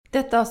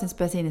Detta avsnitt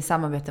spelas in i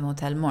samarbete med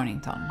Hotell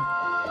Mornington.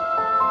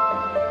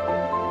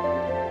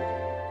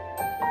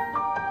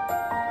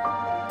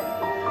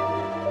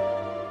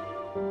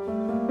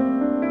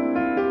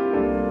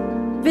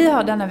 Vi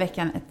har denna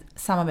veckan ett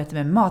samarbete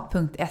med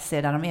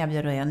mat.se där de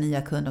erbjuder er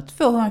nya kunder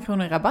 200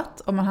 kronor i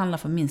rabatt om man handlar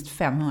för minst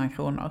 500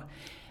 kronor.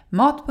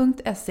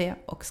 Mat.se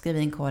och skriv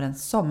in koden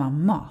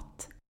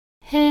sommarmat.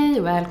 Hej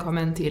och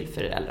välkommen till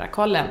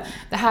Föräldrakollen.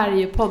 Det här är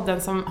ju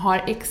podden som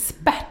har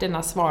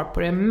experternas svar på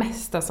det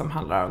mesta som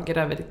handlar om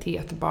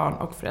graviditet, barn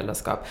och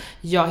föräldraskap.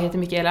 Jag heter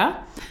Mikaela.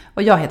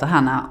 Och jag heter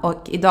Hanna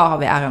och idag har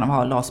vi äran av att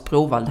ha Lars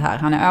Brovald här.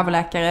 Han är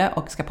överläkare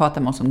och ska prata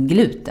med oss om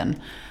gluten.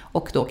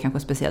 Och då kanske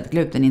speciellt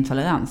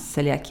glutenintolerans,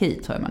 celiaki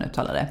tror jag man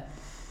uttalar det.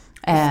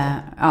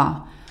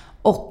 Ja.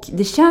 Och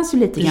det känns ju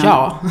lite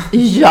grann...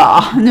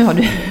 Ja, nu har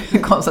du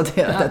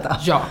konstaterat detta.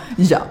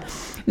 Ja.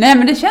 Nej,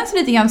 men det känns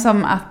lite grann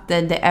som att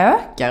det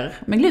ökar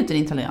med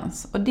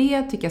glutenintolerans. Och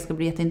det tycker jag ska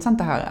bli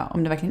jätteintressant att höra.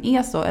 Om det verkligen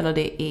är så eller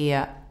det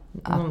är...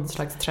 Någon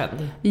slags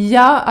trend.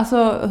 Ja,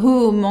 alltså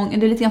hur många...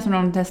 Det är lite grann som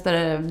de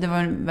testade...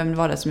 Vem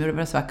var det som gjorde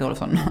det? Sverker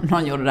Olofsson.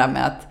 Någon gjorde det där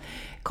med att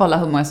kolla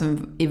hur många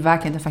som i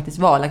verkligheten faktiskt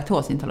var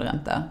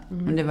laktosintoleranta.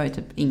 Men det var ju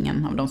typ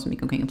ingen av dem som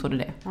gick omkring och trodde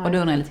det. Nej. Och då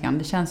undrar jag lite grann.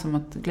 Det känns som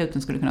att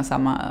gluten skulle kunna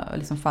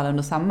falla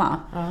under samma.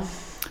 Ja.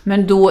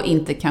 Men då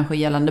inte kanske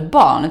gällande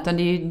barn. Utan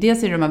det är ju,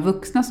 dels är det de här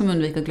vuxna som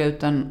undviker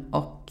gluten.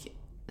 Och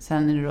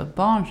sen är det då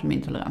barn som är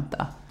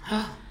intoleranta.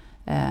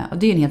 Och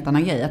det är en helt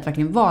annan grej att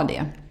verkligen vara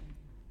det.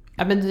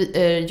 Ja, men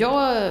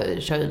jag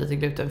kör ju lite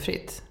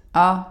glutenfritt.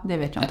 Ja, det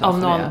vet jag inte. Av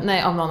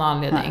någon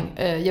anledning.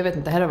 Nej. Jag vet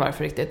inte heller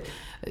varför riktigt.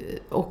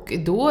 Och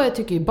då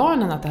tycker ju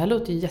barnen att det här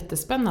låter ju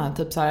jättespännande.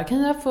 Typ så här,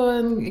 kan jag få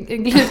en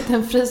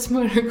glutenfri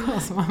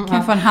smörgås? Kan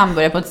jag få en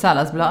hamburgare på ett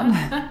salladsblad?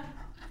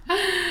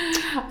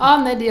 Ja,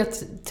 nej, jag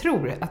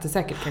tror att det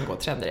säkert kan gå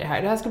trender i det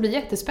här. Det här ska bli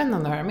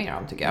jättespännande att höra mer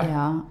om, tycker jag.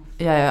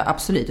 Ja,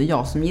 absolut. Och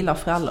jag som gillar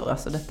frallor,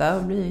 alltså detta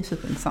blir ju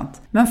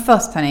superintressant. Men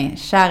först hörni,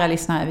 kära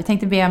lyssnare, vi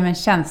tänkte be om en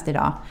tjänst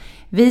idag.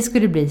 Vi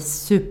skulle bli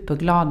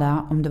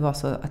superglada om det var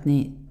så att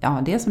ni,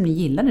 dels om ni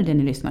gillade det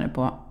ni lyssnade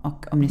på.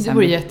 Och om ni det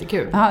vore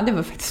jättekul. Ja, det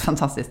var faktiskt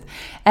fantastiskt.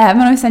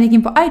 Men om vi sen gick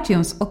in på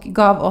iTunes och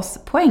gav oss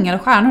poäng eller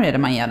stjärnor är det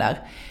man ger där.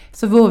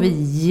 Så vore vi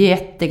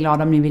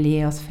jätteglada om ni ville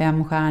ge oss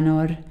 5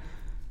 stjärnor.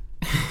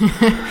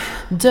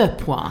 2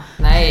 poäng.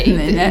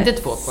 Nej, inte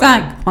 2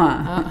 poäng. 5 poäng.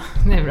 Ja,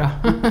 det är bra.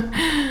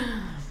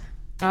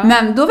 Ja.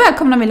 Men då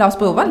välkomnar vi Lars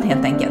Brovald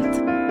helt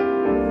enkelt.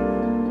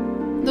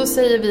 Då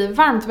säger vi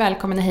varmt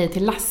välkommen hej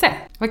till Lasse.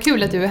 Vad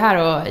kul att du är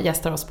här och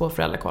gästar oss på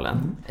Föräldrakollen.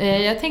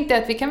 Jag tänkte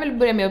att vi kan väl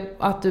börja med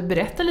att du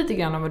berättar lite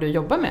grann om vad du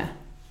jobbar med.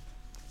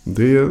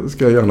 Det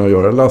ska jag gärna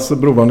göra. Lasse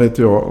Brovald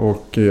heter jag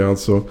och är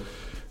alltså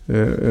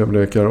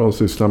överläkare och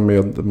sysslar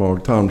med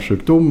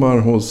mag-tarmsjukdomar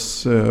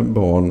hos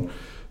barn.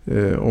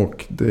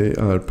 Och det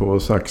är på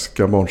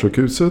Saxka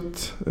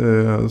barnsjukhuset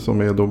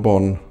som är då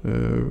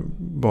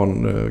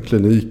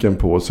barnkliniken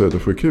på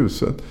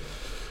Södersjukhuset.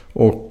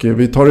 Och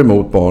vi tar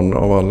emot barn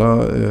av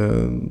alla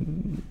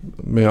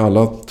med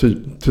alla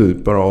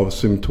typer av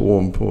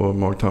symptom på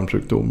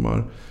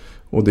mag-tarmsjukdomar.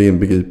 Och det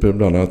inbegriper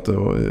bland annat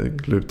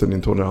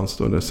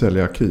glutenintolerans eller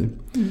celiaki.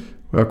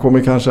 Och jag kommer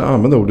kanske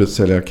använda ordet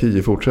celiaki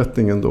i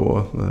fortsättningen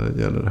då när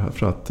det gäller det här.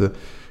 För att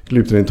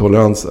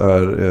glutenintolerans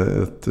är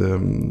ett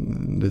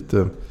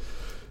lite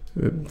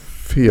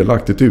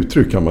felaktigt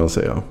uttryck kan man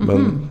säga.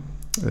 Men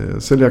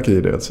celiaki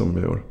är det som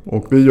vi gör.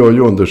 Och vi gör ju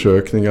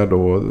undersökningar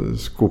då,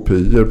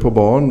 skopier på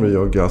barn. Vi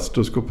gör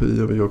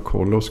gastroskopier, vi gör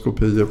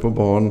koloskopier på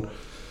barn.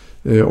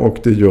 Och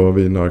det gör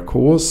vi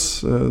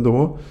narkos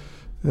då.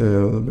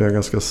 Vi har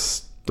ganska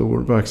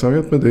stor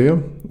verksamhet med det.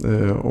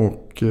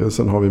 Och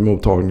sen har vi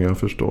mottagningar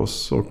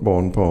förstås och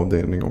barn på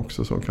avdelning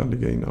också som kan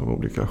ligga in av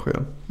olika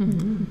skäl.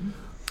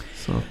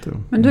 Så att,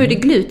 men då är det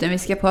gluten vi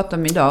ska prata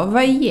om idag.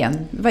 Vad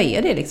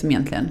är det liksom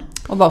egentligen?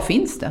 Och var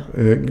finns det?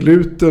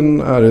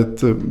 Gluten är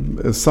ett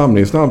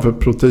samlingsnamn för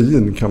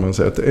protein kan man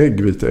säga. Ett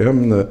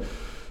äggviteämne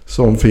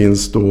som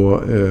finns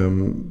då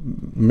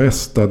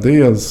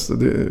mestadels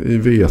i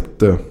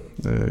vete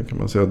kan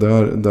man säga.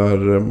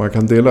 Där man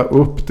kan dela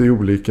upp det i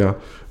olika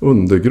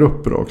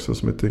undergrupper också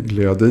som heter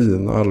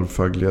gliadin,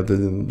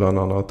 alfa-gliadin bland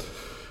annat.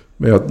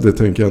 Men det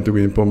tänker jag inte gå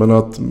in på. Men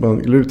att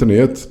gluten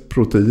är ett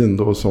protein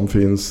då som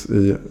finns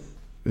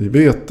i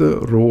vete,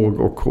 råg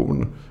och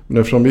korn. Men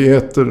eftersom vi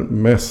äter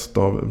mest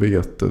av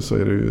vete så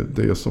är det ju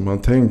det som man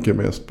tänker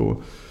mest på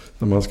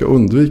när man ska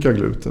undvika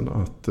gluten.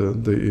 Att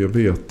det är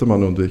vete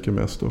man undviker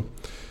mest då.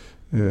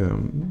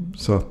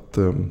 Så att,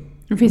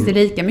 finns det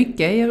lika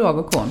mycket i råg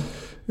och korn?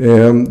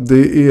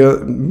 Det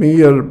är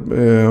mer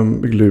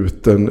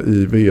gluten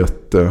i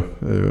vete.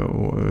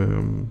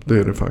 Det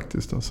är det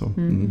faktiskt alltså.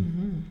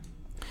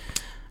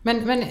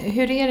 Men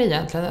hur är det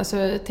egentligen? Alltså,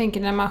 jag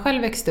tänker när man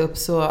själv växte upp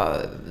så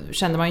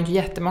kände man ju inte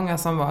jättemånga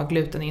som var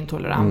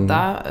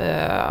glutenintoleranta.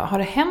 Har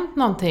det hänt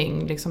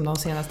någonting liksom de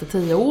senaste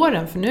 10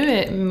 åren? För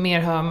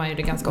nu hör man ju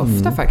det ganska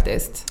ofta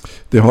faktiskt.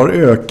 Det har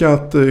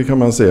ökat kan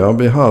man säga.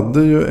 Vi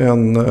hade ju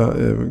en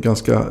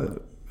ganska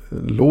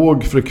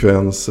låg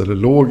frekvens eller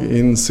låg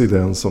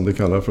incidens som det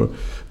kallar för.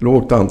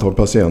 Lågt antal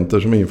patienter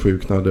som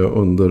insjuknade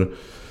under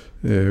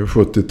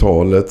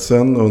 70-talet.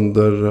 Sen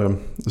under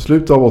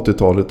slutet av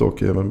 80-talet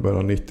och även början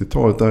av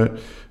 90-talet där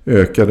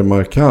ökade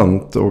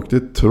markant, och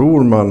det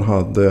tror man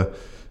hade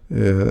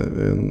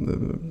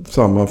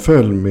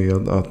sammanföll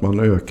med att man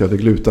ökade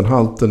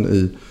glutenhalten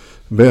i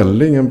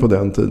vällingen på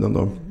den tiden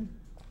då.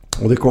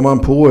 Och det kom man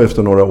på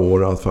efter några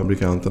år att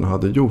fabrikanten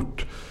hade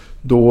gjort.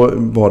 Då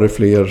var det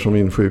fler som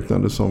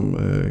insjuknade som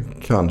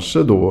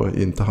kanske då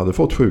inte hade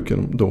fått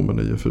sjukdomen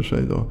i och för sig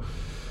då.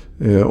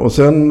 Och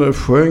sen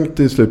sjönk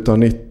det i slutet av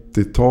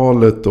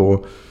 90-talet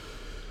och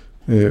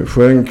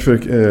sjönk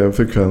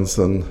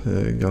frekvensen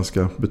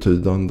ganska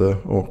betydande,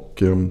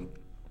 och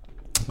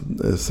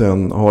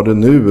sen har det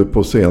nu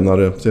på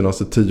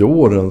senaste 10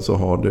 åren så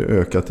har det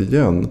ökat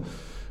igen,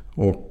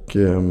 och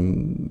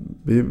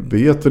vi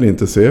vet väl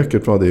inte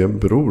säkert vad det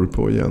beror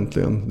på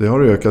egentligen. Det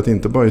har ökat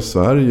inte bara i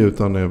Sverige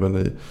utan även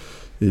i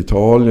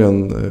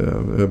Italien,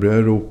 övriga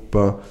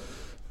Europa,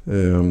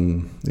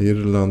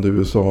 Irland,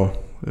 USA,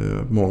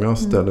 många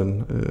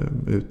ställen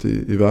ute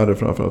i världen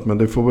framförallt. Men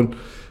det får väl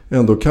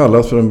ändå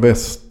kallas för en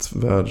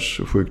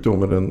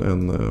västvärldssjukdom eller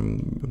en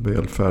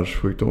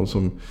välfärdssjukdom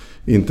som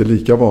inte är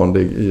lika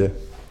vanlig i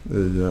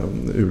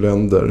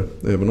u-länder,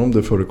 även om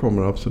det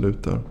förekommer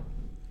absolut där.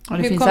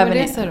 Hur kommer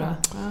det sig då?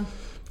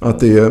 Ja.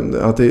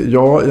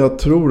 Jag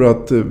tror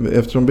att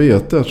eftersom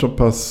vete är så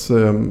pass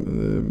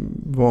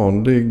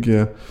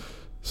vanlig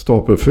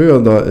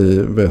stapelföda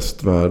i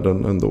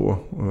västvärlden ändå,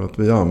 och att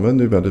vi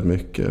använder ju väldigt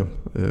mycket,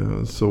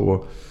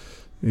 så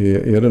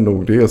är det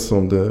nog det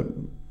som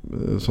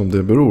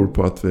det beror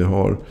på att vi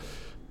har.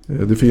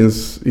 Det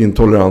finns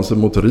intoleranser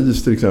mot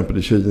ris till exempel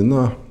i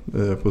Kina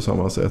på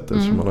samma sätt,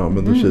 eftersom man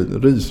använder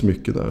ris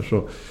mycket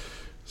där,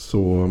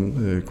 så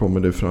kommer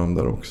det fram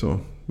där också.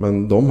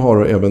 Men de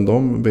har även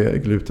de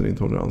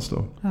glutenintolerans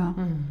då. Ja.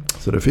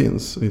 Så det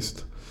finns,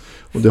 visst.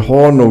 Och det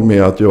har nog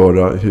med att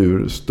göra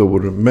hur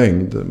stor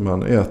mängd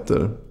man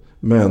äter.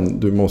 Men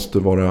du måste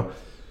vara,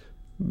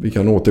 vi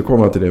kan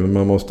återkomma till det, men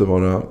man måste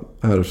vara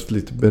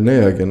ärftligt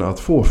benägen att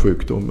få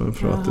sjukdomen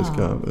för att det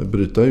ska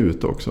bryta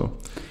ut också.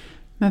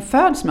 Men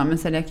föds man med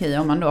celiaki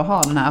om man då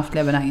har den här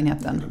ärftliga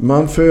benägenheten?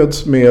 Man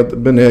föds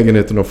med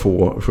benägenheten att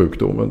få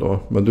sjukdomen då.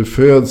 Men du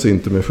föds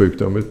inte med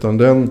sjukdom, utan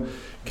den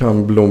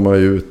kan blomma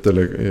ut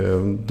eller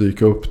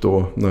dyka upp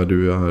då när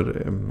du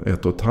är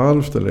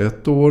 1,5 eller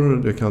 1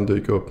 år. Det kan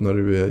dyka upp när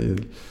du är i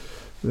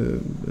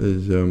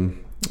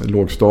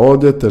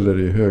lågstadiet eller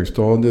i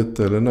högstadiet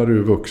eller när du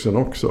är vuxen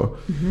också.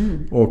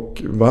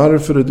 Och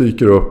varför det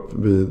dyker upp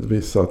vid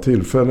vissa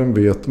tillfällen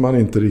vet man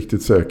inte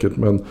riktigt säkert,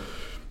 men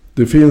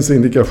det finns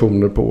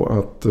indikationer på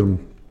att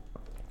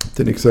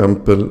till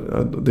exempel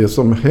det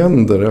som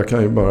händer, jag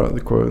kan ju bara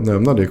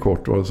nämna det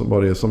kort,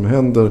 vad det är som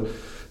händer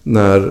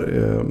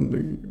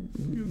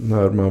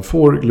när man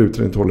får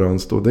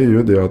glutenintolerans då, det är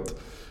ju det att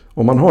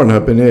om man har den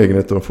här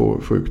benägenheten att få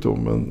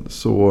sjukdomen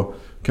så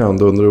kan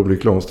det under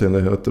olika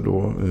omständigheter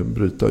då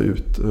bryta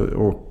ut,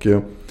 och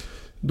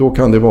då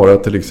kan det vara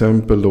till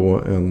exempel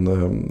då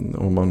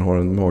om man har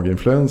en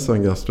maginfluensa,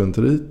 en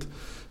gastroenterit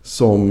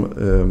som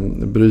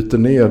bryter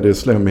ner det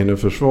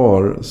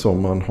slemhinneförsvar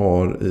som man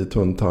har i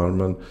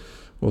tunntarmen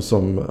och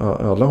som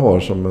alla har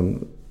som en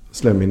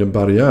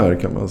slemhinnebarriär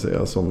kan man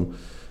säga, som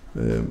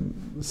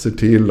ser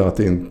till att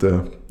inte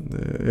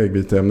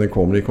äggviteämnen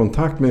kommer i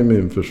kontakt med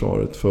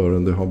immunförsvaret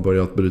förrän det har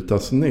börjat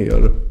brytas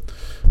ner.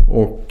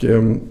 Och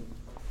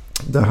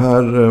det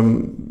här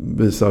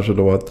visar sig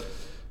då att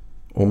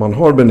om man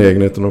har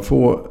benägenheten att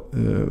få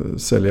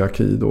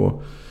celiaki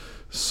då,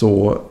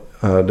 så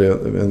är det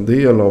en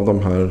del av de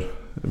här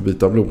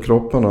vita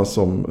blodkropparna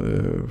som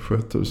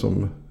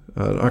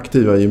är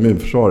aktiva i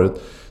immunförsvaret.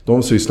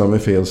 De sysslar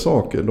med fel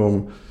saker.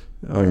 De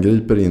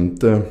angriper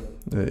inte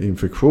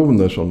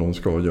infektioner som de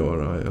ska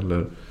göra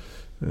eller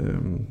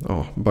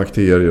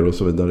bakterier och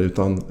så vidare,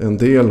 utan en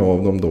del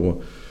av dem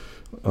då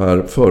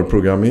är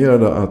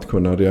förprogrammerade att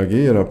kunna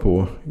reagera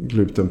på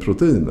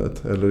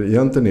glutenproteinet. Eller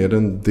egentligen är det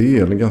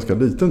en ganska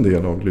liten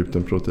del av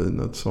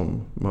glutenproteinet som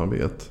man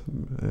vet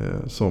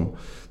som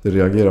det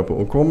reagerar på.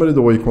 Och kommer det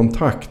då i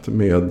kontakt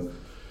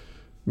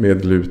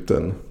med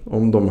gluten,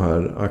 om de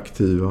här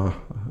aktiva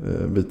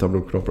vita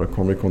blodkropparna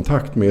kommer i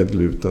kontakt med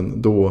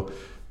gluten, då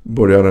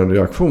börjar en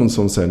reaktion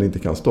som sen inte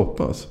kan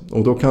stoppas.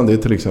 Och då kan det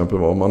till exempel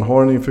vara om man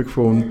har en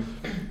infektion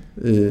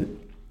i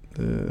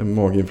en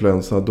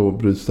maginfluensa, då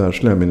bryts det här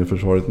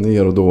slemhinneförsvaret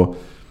ner och då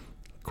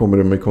kommer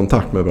de i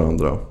kontakt med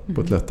varandra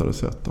på ett lättare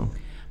sätt då.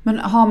 Men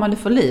har man det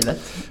för livet?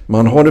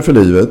 Man har det för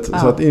livet. Ja.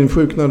 Så att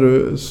insjuknar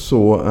du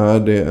så är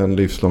det en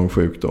livslång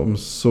sjukdom.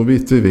 Så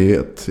vitt vi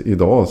vet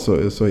idag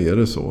så är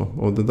det så.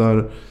 Och det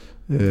där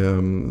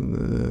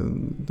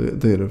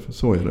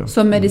så är det.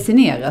 Så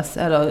medicineras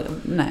eller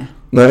nej?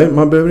 Nej,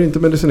 man behöver inte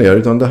medicinera,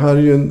 utan det här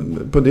är ju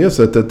på det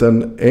sättet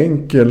en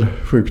enkel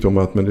sjukdom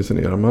att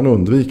medicinera. Man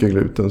undviker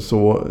gluten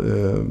så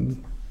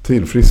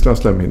tillfrisknar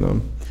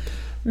slemhinnan.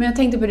 Men jag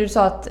tänkte på det du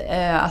sa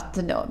att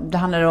det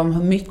handlar om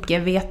hur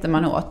mycket vete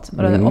man åt.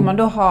 Och om man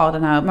då har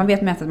den här, man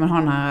vet med att man har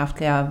den här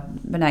ärftliga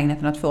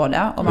benägenheten att få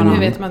det. Och hur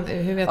vet man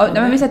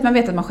det? Man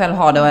vet att man själv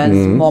har det och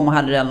ens mormor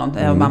hade det eller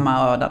något, och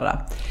mamma och där.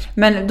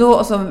 Men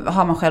då så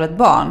har man själv ett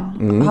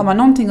barn. Har man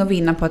någonting att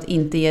vinna på att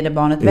inte ge det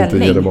barnet välling?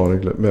 Inte ge det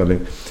barnet välling.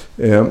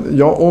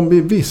 Ja, om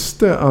vi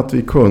visste att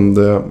vi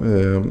kunde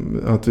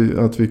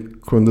att vi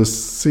kunde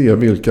se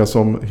vilka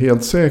som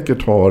helt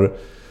säkert har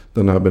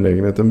den här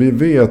benägenheten. Vi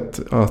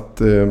vet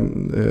att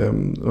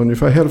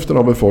ungefär hälften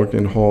av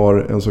befolkningen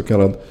har en så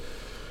kallad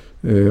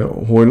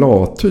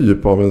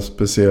HLA-typ av en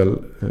speciell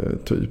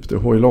typ. Det är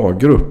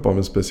HLA-grupp av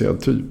en speciell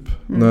typ.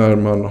 När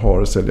man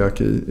har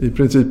celiaki. I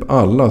princip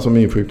alla som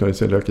insjuknar i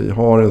celiaki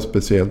har en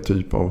speciell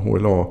typ av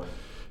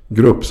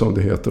HLA-grupp som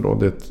det heter då.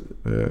 Det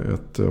är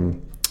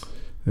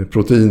ett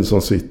protein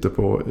som sitter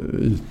på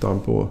ytan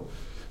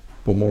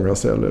på många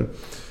celler.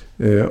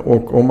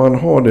 Och om man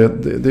har det,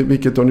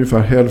 vilket ungefär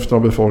hälften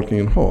av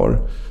befolkningen har,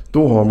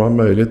 då har man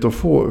möjlighet att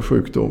få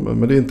sjukdomen.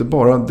 Men det är inte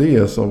bara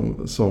det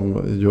som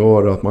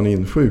gör att man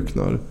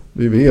insjuknar.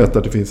 Vi vet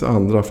att det finns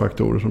andra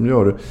faktorer som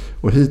gör det.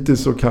 Och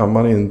hittills så kan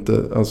man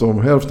inte, alltså om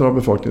hälften av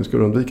befolkningen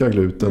skulle undvika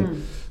gluten,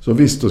 så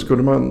visst, då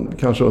skulle man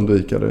kanske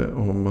undvika det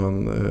om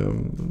man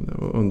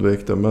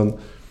undvek det. Men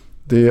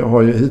det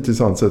har ju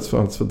hittills ansetts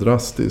för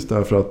drastiskt,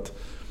 därför att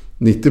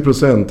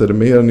 90% eller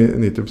mer än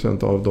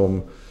 90% av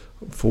dem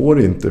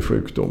får inte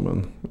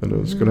sjukdomen,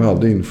 eller skulle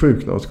aldrig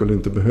insjukna och skulle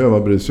inte behöva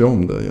bry sig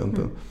om det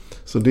egentligen.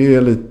 Så det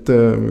är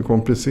lite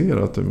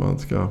komplicerat hur man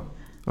ska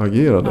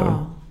agera där.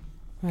 Ja,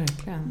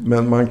 verkligen.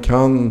 Men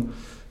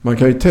man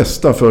kan ju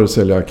testa för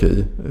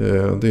celiaki.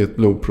 Det är ett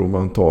blodprov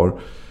man tar,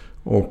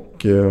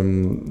 och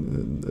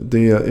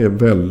det är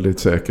väldigt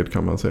säkert,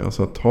 kan man säga.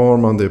 Så att har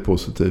man det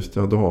positivt,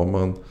 ja, då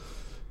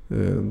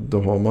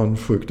har man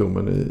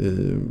sjukdomen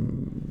i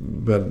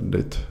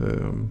väldigt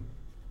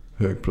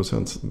hög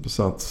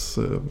procentsats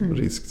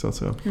risk, så att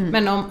säga.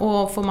 Men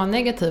och får man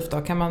negativt då,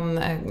 kan man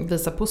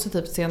visa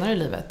positivt senare i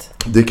livet?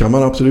 Det kan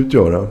man absolut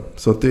göra.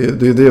 Så att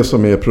det är det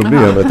som är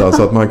problemet.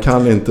 Alltså att man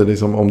kan inte,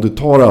 liksom, om du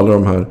tar alla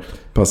de här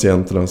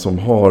patienterna som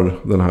har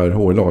den här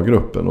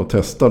HLA-gruppen och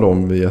testar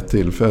dem vid ett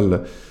tillfälle,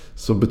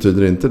 så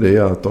betyder inte det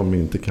att de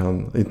inte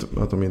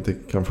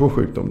kan få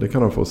sjukdom. Det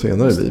kan de få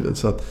senare i livet.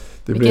 Så att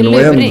det blir en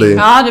oändlig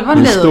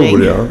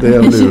historia. Det är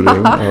en luring,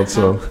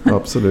 alltså,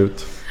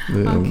 absolut.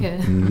 Okay.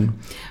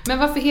 Men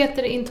varför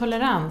heter det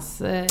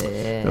intolerans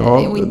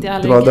och inte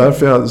allergi? Det var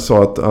därför jag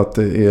sa att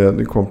det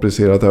är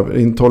komplicerat.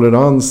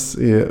 Intolerans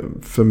är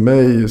för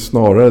mig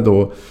snarare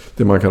då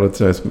det man kallar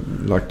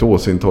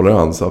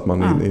laktosintolerans, att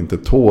man inte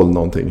tål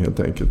någonting helt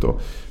enkelt då.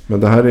 Men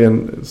det här är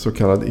en så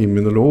kallad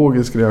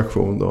immunologisk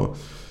reaktion då,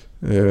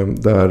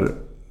 där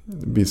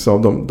vissa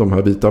av de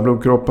här vita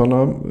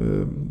blodkropparna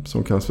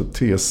som kallas för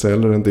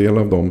T-celler, en del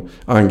av dem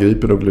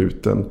angriper då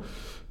gluten.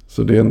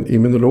 Så det är en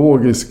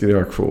immunologisk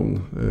reaktion,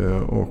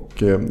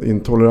 och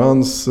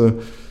intolerans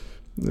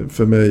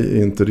för mig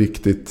är inte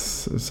riktigt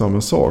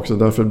samma sak, så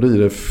därför blir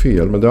det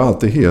fel, men det har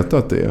alltid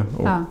hetat det.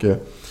 Och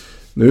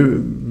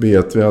nu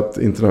vet vi att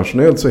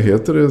internationellt så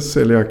heter det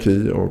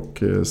celiaki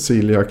och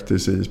celiac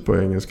disease på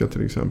engelska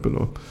till exempel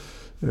då.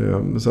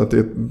 Så att det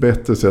är ett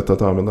bättre sätt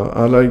att använda.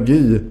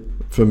 Allergi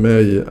för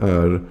mig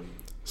är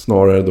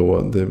snarare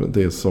då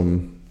det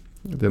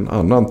är en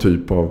annan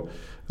typ av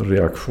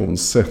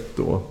reaktionssätt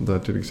då, där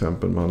till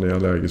exempel man är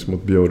allergisk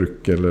mot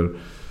björk eller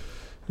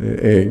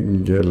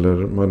ägg,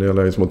 eller man är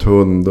allergisk mot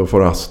hund och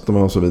får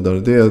astma och så vidare.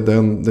 Det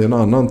är en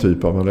annan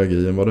typ av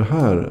allergi än vad det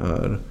här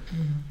är.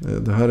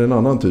 Det här är en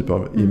annan typ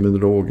av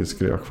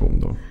immunologisk reaktion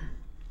då.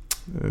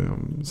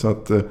 Så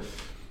att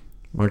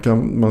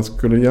man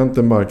skulle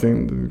egentligen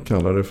varken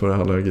kalla det för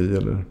allergi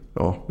eller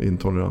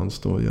intolerans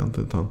då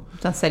egentligen.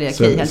 Utan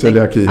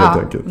celiaki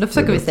helt enkelt. Då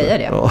försöker vi säga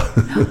det. Ja.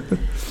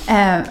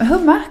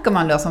 Hur märker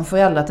man då som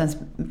förälder att ens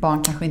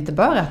barn kanske inte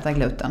bör äta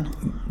gluten?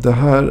 Det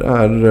här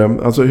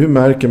är, alltså hur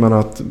märker man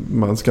att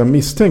man ska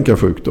misstänka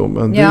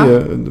sjukdomen?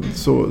 Ja.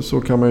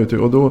 Så kan man ju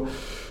tycka. Och då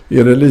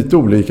är det lite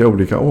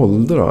olika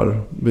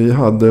åldrar. Vi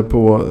hade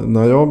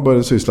när jag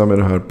började syssla med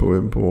det här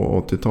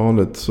på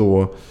 80-talet,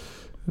 så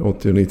 80-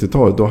 och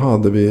 90-talet, då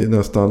hade vi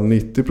nästan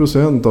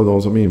 90% av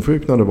de som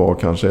insjuknade var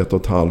kanske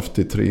 1,5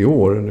 till 3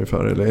 år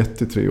ungefär, eller 1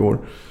 till 3 år.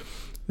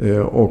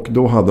 Och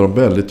då hade de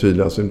väldigt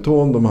tydliga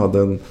symptom.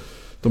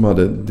 De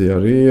hade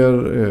diarréer,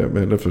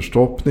 eller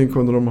förstoppning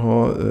kunde de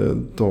ha.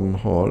 De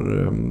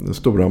har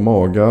stora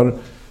magar,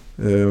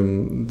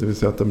 det vill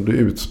säga att de blir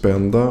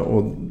utspända,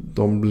 och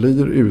de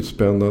blir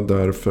utspända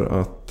därför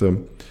att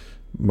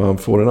man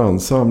får en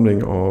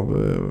ansamling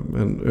av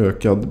en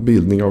ökad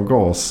bildning av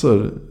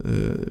gaser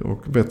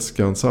och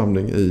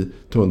vätskeansamling i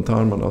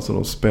tunntarmarna, så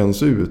de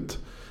spänns ut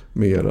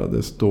mera.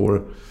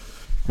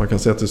 Man kan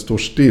säga att det står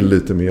still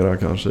lite mera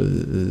kanske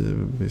i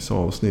vissa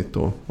avsnitt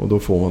då, och då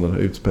får man den här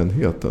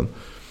utspändheten.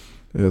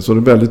 Så det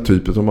är väldigt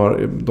typiskt.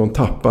 De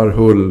tappar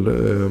hull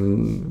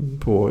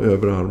på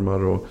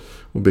överarmar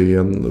och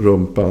ben,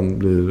 rumpan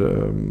blir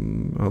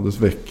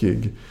alldeles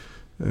väckig.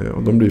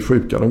 Och de blir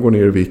sjuka, de går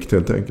ner i vikt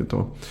helt enkelt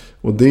då.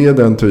 Och det är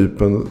den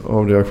typen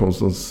av reaktion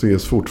som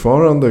ses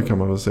fortfarande kan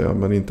man väl säga,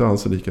 men inte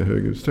alls i lika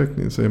hög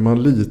utsträckning. Så är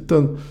man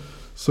liten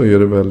så är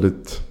det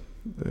väldigt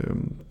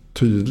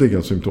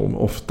tydliga symptom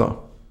ofta.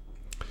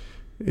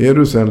 Är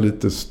du sen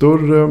lite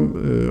större,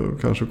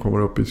 kanske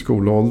kommer upp i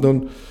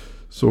skolåldern,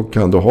 så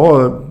kan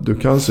du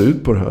kan se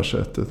ut på det här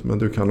sättet, men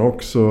du kan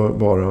också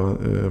vara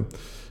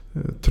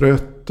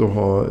trött och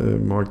ha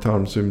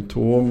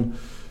mag-tarmsymptom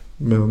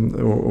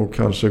och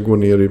kanske gå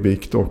ner i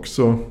vikt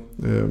också.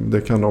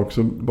 Det kan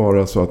också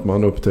vara så att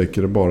man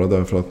upptäcker det bara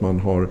därför att man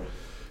har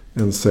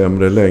en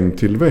sämre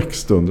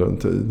längdtillväxt under en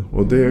tid.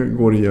 Och det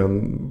går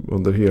igen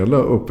under hela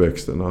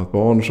uppväxten. Att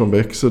barn som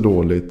växer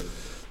dåligt,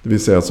 det vill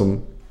säga som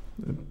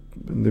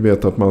ni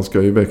vet att man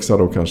ska ju växa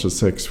då kanske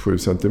 6-7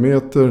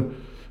 centimeter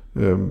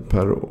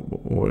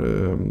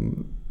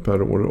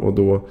per år och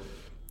då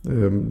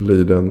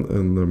blir det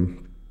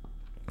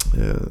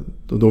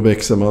då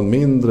växer man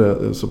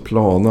mindre, så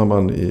planar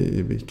man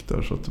i vikt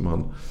där, så att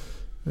man,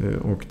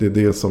 och det är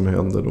det som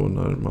händer då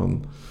när man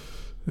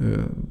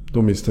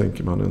då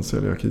misstänker man en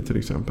celiaki till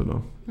exempel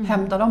då.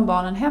 Hämtar de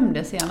barnen hem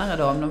det senare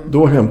då?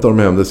 Då hämtar de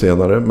hem det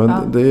senare, men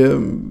det är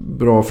en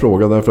bra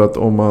fråga därför att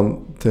om man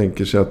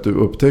tänker sig att du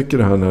upptäcker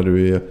det här när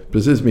du är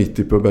precis mitt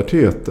i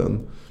puberteten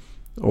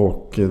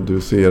och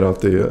du ser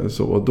att det är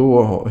så,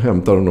 då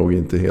hämtar de nog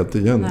inte helt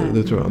igen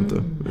det tror jag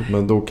inte.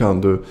 Men då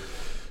kan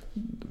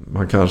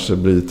man kanske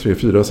blir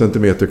 3-4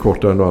 centimeter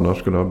kortare än du annars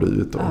skulle ha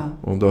blivit då,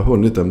 om du har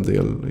hunnit en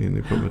del in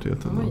i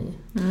puberteten.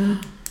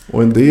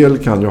 Och en del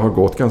kan ju ha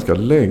gått ganska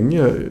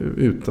länge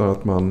utan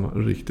att man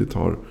riktigt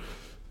har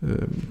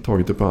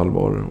tagit det på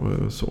allvar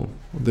och så.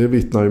 Och det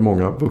vittnar ju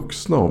många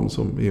vuxna om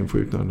som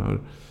insjuknar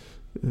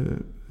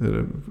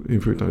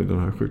i den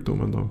här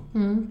sjukdomen då.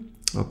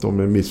 Att de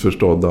är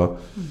missförstådda.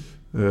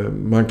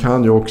 Man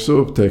kan ju också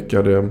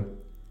upptäcka det,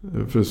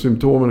 för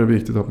symptomen är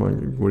viktigt att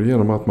man går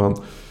igenom, att man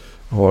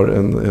har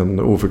en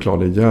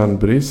oförklarlig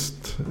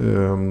järnbrist.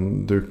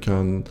 Du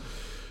kan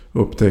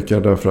upptäcka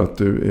därför att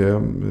du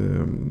är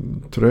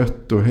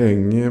trött och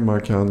hängig.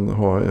 Man kan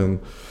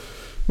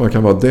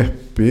vara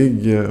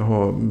deppig,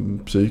 ha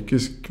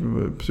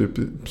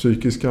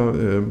psykiska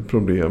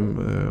problem.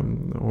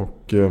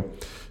 Och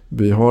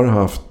vi har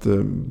haft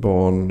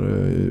barn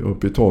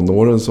upp i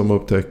tonåren som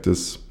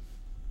upptäcktes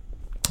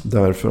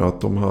därför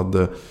att de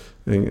hade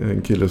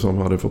en kille som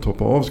hade fått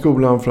hoppa av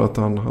skolan för att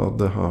han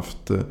hade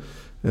haft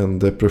en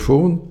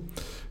depression.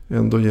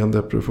 Endogen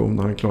depression.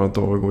 Han klarade inte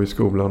av att gå i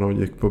skolan och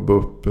gick på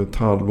BUP ett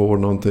halvår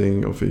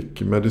någonting och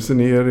fick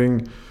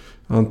medicinering,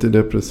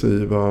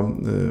 antidepressiva,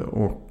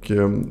 och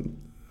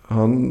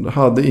han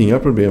hade inga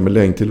problem med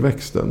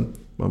längdtillväxten.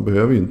 Man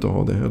behöver ju inte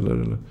ha det heller,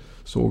 eller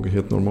såg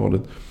helt normalt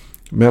ut.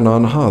 Men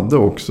han hade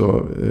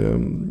också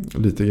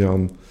lite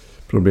grann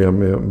problem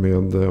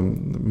med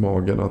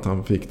magen, att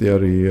han fick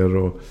diarréer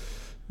och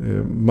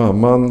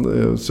mamman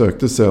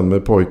sökte sen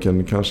med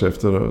pojken kanske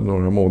efter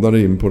några månader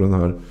in på den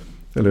här,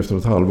 eller efter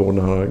ett halvår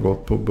när han hade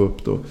gått på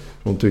BUP då.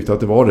 Hon tyckte att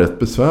det var rätt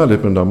besvärligt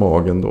med den där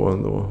magen då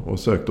ändå, och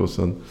sökte hos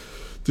en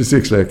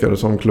distriktsläkare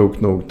som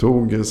klokt nog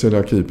tog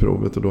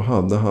celiakiprovet, och då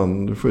hade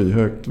han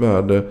skyhögt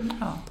värde.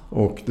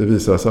 Och det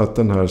visade sig att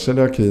den här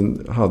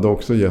celiakin hade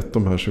också gett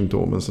de här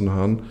symptomen, så när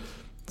han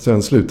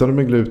sen slutade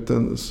med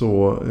gluten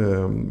så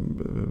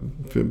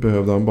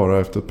behövde han bara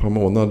efter ett par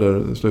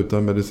månader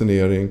sluta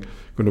medicinering,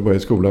 kunde börja i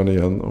skolan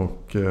igen,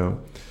 och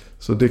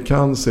så det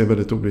kan se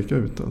väldigt olika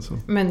ut alltså.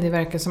 Men det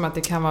verkar som att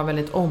det kan vara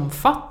väldigt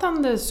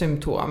omfattande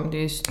symptom. Det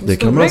är ju det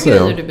kan man grejer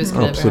säga. Du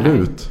beskriver.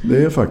 Absolut, här.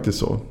 Det är faktiskt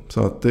så.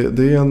 Så att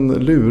det är en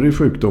lurig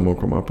sjukdom att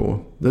komma på.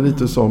 Det är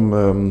lite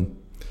som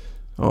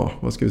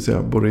vad ska vi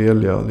säga,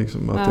 borrelia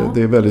liksom, att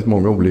det är väldigt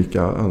många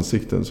olika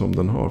ansikten som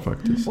den har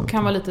faktiskt. Och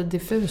kan vara lite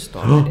diffus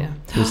då med det.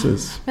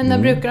 Precis. Men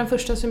när brukar de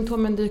första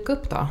symptomen dyka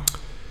upp då?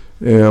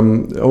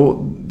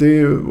 Och det är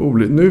ju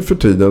nu för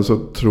tiden så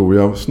tror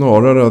jag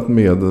snarare att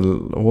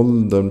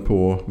medelåldern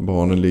på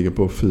barnen ligger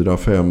på 4,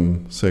 5,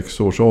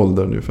 6 års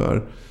ålder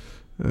ungefär.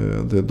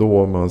 Det är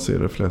då man ser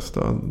de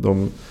flesta.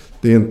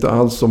 Det är inte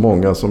alls så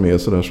många som är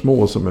så där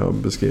små som jag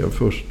beskrev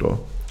först då.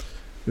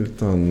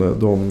 Utan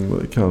de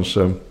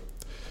kanske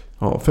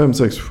 5,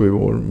 6, 7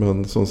 år.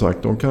 Men som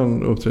sagt, de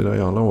kan uppträda i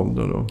alla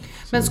åldrar då.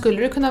 Men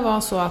skulle det kunna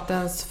vara så att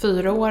ens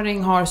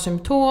 4-åring har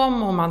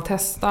symptom och man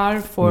testar,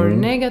 får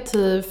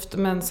negativt,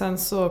 men sen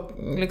så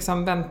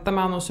liksom väntar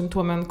man och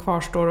symptomen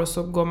kvarstår och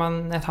så går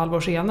man ett halvår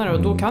senare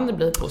och då kan det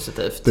bli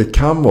positivt? Det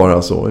kan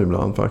vara så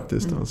ibland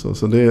faktiskt. Alltså.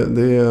 Så det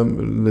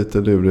är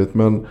lite lurigt,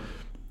 men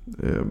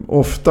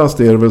oftast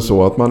är det väl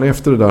så att man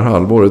efter det där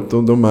halvåret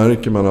då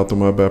märker man att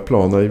de har börjat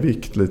plana i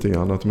vikt lite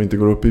grann, att de inte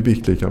går upp i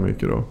vikt lika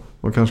mycket då.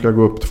 Man kanske ska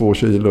gå upp 2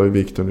 kilo i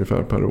vikt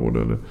ungefär per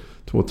år eller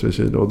 2-3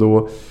 kilo, och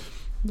då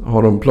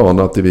har de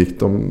planat i vikt,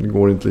 de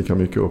går inte lika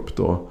mycket upp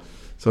då.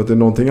 Så att det är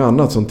någonting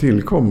annat som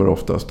tillkommer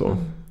oftast då.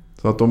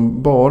 Så att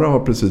de bara har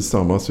precis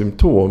samma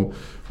symptom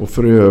och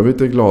för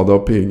övrigt är glada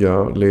och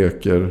pigga,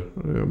 leker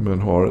men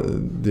har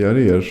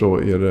diarréer, så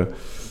är det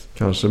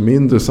kanske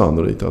mindre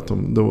sannolikt att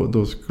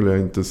då skulle jag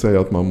inte säga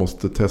att man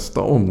måste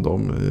testa om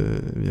dem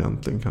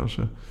egentligen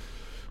kanske.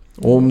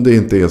 Om det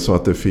inte är så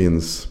att det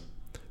finns,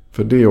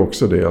 för det är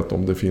också det att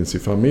om det finns i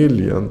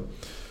familjen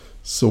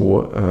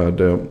så är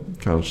det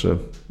kanske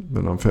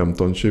mellan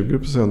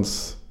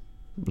 15-20%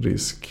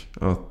 risk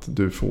att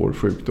du får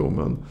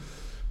sjukdomen.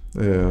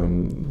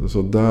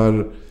 Så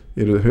där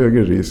är det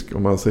högre risk.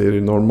 Om man säger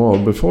i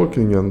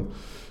normalbefolkningen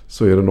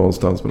så är det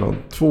någonstans mellan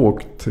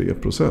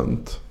 2-3%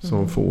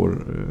 som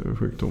får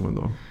sjukdomen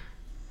då.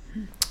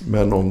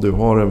 Men om du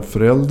har en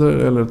förälder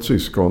eller ett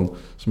syskon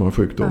som har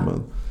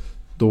sjukdomen,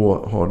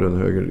 då har du en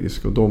högre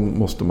risk. Och då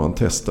måste man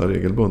testa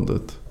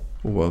regelbundet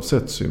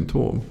oavsett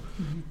symptom.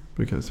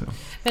 Brukar jag säga.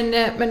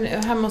 Men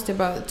här måste jag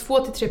bara,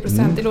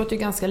 2-3%, det låter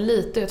ju ganska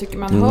lite. Jag tycker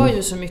man hör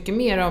ju så mycket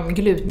mer om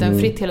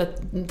glutenfritt hela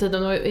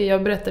tiden. Och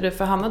jag berättade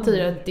för Hanna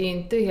tidigare att det är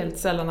inte helt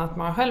sällan att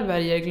man själv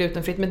väljer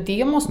glutenfritt. Men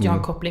det måste ju ha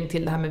en koppling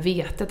till det här med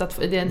vetet. Att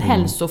det är en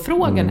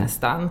hälsofråga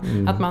nästan.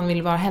 Att man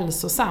vill vara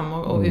hälsosam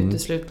och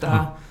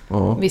utesluta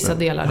vissa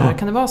delar där.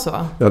 Kan det vara så?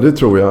 Ja, det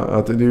tror jag.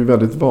 Att det är ju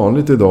väldigt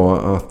vanligt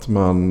idag att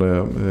man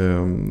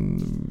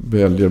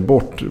väljer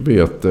bort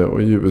vete.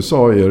 Och i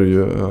USA är det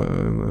ju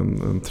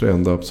en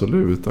trend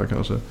absolut där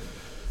kanske.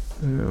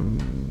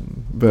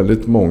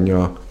 Väldigt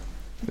många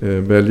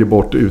väljer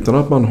bort utan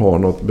att man har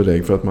något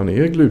belägg för att man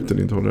är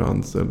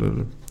glutenintolerant.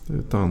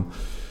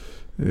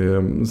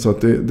 Så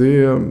att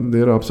det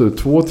är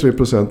absolut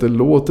 2-3%. Det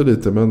låter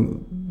lite, men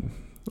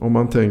om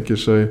man tänker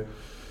sig,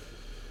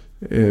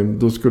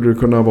 då skulle det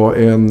kunna vara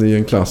en i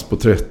en klass på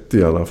 30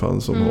 i alla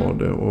fall som har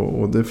det.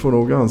 Och det får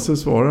nog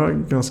anses vara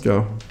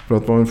ganska, för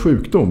att vara en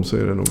sjukdom så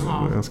är det nog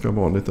ganska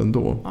vanligt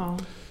ändå. Ja.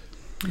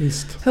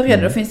 Visst. Hur är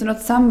det då? Finns det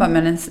något samband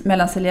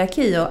mellan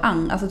celiaki och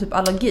alltså typ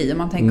allergi? Om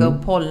man tänker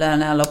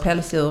pollen eller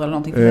pälsdjur eller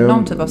någonting. Finns det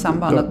någon typ av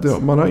samband?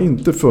 Man har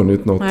inte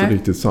funnit något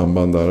riktigt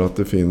samband där. Att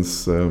det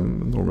finns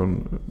någon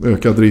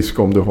ökad risk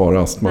om du har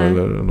astma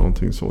eller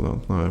någonting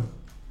sådant. Nej.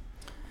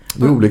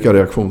 Det är olika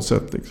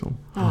reaktionssätt liksom.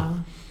 Ja.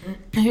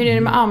 Hur är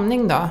det med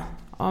amning då?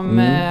 Om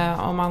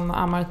man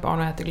ammar ett barn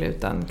och äter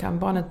gluten, kan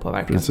barnet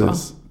påverkas då?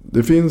 Precis.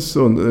 Det finns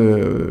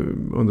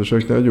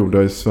undersökningar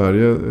gjorda i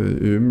Sverige,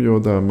 i Umeå,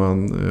 där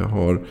man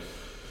har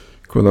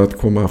kunnat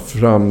komma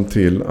fram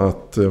till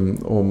att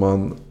om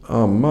man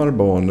ammar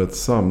barnet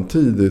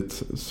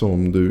samtidigt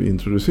som du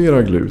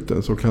introducerar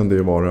gluten så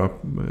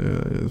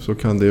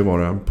kan det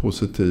vara en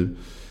positiv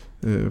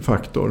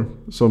faktor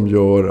som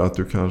gör att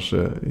du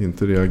kanske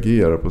inte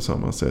reagerar på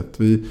samma sätt.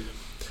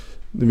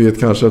 Ni vet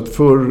kanske att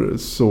förr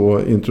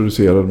så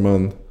introducerade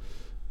man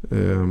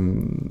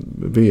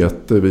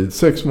vete vid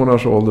 6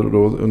 månaders ålder, och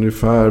då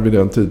ungefär vid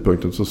den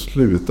tidpunkten så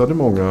slutade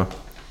många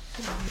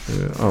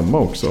amma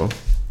också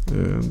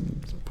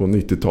på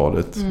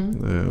 90-talet.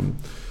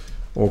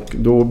 Och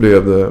då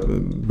blev det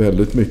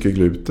väldigt mycket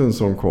gluten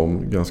som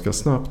kom ganska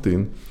snabbt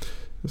in.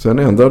 Sen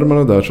ändrade man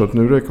det där, så att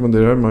nu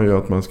rekommenderar man ju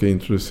att man ska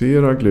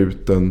introducera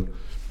gluten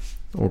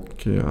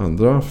och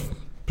andra,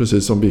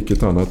 precis som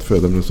vilket annat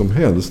födoämne som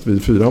helst,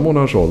 vid 4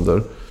 månaders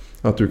ålder.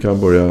 Att du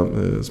kan börja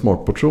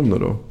smakportioner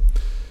då.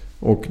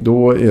 Och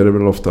då är det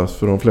väl oftast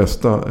för de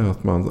flesta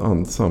att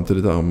man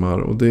samtidigt ammar.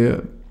 Och det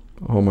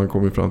har man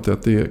kommit fram till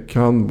att det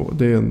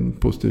är en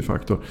positiv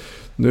faktor.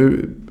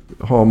 Nu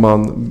har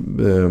man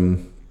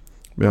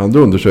med andra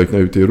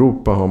undersökningar ute i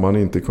Europa har man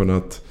inte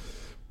kunnat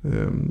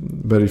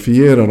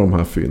verifiera de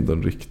här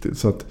fynden riktigt.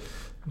 Så att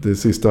det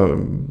sista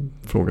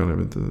frågan är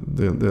inte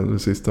det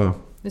sista.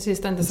 Det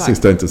sista är inte sagt.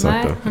 Sista är inte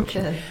sagt. Nej,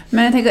 okay.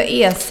 Men jag tänker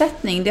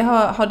ersättning,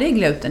 har det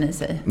gluten i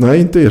sig?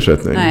 Nej, inte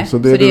ersättning. Nej, så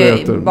det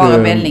är bara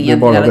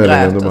vällingen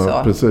eller gröt och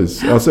så?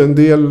 Precis. Alltså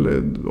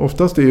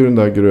oftast är ju den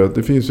där gröt,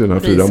 det finns ju den här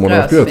 4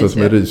 månadersgröten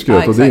som är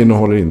risgröt, och det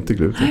innehåller inte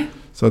gluten.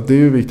 Så att det är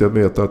ju viktigt att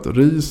veta att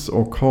ris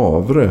och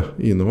havre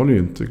innehåller ju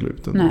inte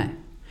gluten. Nej.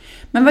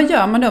 Men vad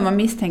gör man då om man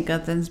misstänker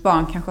att ens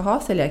barn kanske har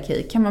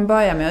celiaki? Kan man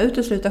börja med att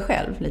utesluta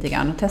själv lite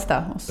grann och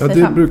testa? Och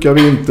det brukar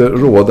vi inte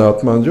råda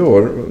att man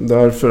gör.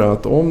 Därför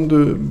att om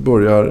du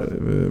börjar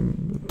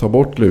ta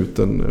bort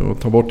gluten och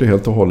ta bort det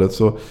helt och hållet,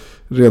 så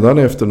redan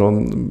efter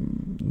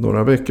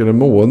några veckor eller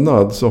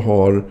månad så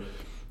har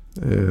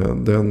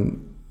den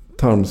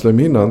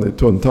tarmslemhinnan i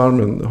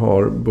tunntarmen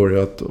har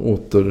börjat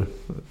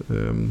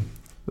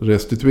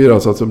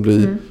restitueras, alltså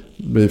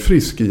bli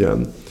frisk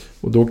igen.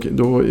 Och då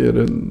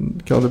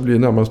kan det bli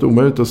närmast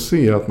omöjligt att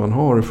se att man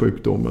har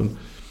sjukdomen.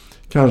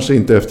 Kanske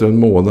inte efter en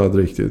månad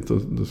riktigt.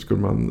 Då skulle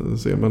man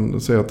se. Men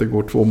säg att det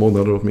går 2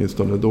 månader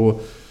åtminstone. Då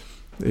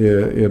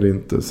är det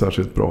inte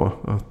särskilt bra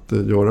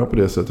att göra på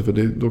det sättet.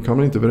 För då kan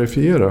man inte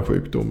verifiera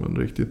sjukdomen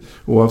riktigt.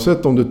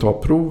 Oavsett om du tar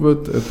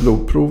provet, ett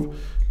blodprov.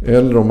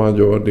 Eller om man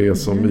gör det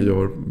som vi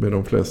gör med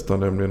de flesta.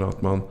 Nämligen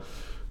att man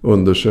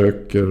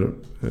undersöker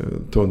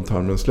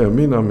tunntarmens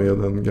slemhinna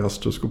med en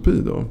gastroskopi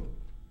då.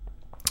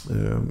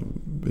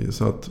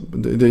 Så att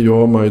det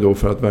gör man ju då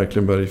för att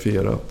verkligen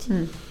verifiera att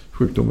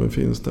sjukdomen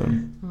finns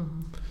där.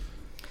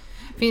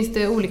 Finns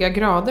det olika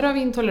grader av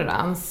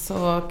intolerans,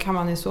 och kan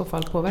man i så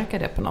fall påverka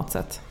det på något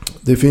sätt?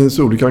 Det finns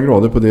olika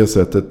grader på det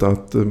sättet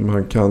att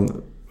man kan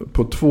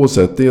på 2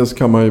 sätt. Dels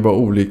kan man ju vara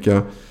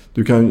olika.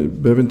 Du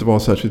behöver inte vara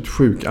särskilt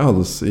sjuk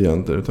alls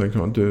egentligen,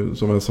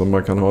 utan som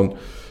man kan ha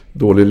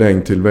dålig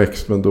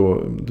längdtillväxt, men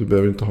då du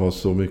behöver inte ha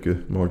så mycket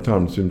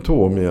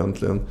mag-tarmsymptom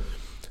egentligen.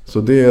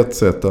 Så det är ett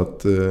sätt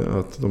att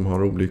de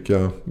har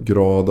olika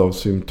grad av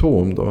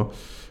symptom då.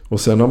 Och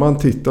sen om man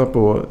tittar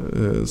på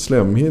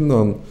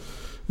slemhinnan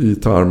i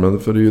tarmen,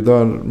 för det är ju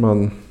där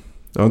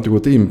jag har inte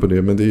gått in på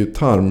det, men det är ju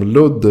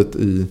tarmluddet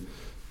i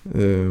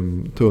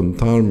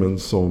tunntarmen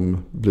som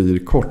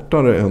blir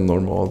kortare än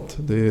normalt.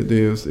 Det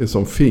är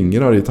som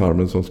fingrar i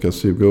tarmen som ska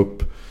suga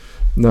upp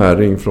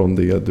näring från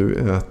det du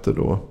äter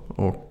då.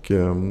 Och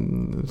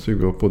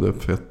suga upp både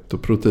fett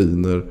och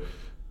proteiner,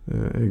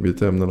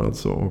 äggviteämnen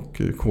alltså,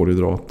 och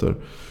kolhydrater.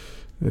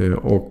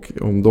 Och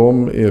om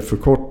de är för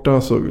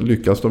korta så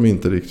lyckas de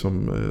inte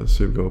liksom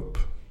suga upp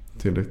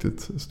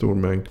tillräckligt stor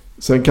mängd.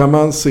 Sen kan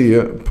man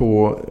se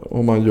på,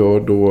 om man gör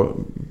då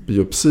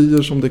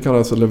biopsier som det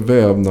kallas, eller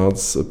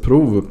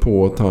vävnadsprov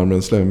på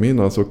tarmens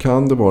slemhinna, så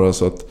kan det vara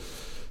så att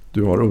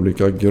du har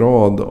olika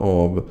grad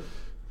av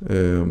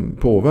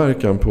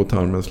påverkan på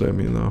tarmens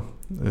slemhinna.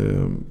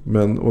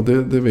 Och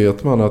det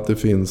vet man att det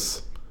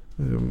finns,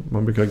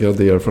 man brukar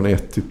gradera från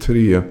 1 till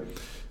 3,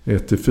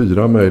 1 till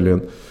 4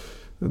 möjligen,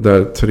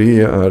 där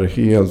 3 är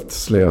helt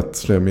slät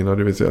slemhinna,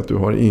 det vill säga att du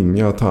har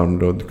inga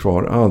tarmludd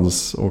kvar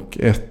alls, och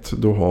 1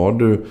 då har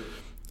du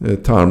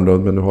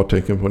tarmludd men du har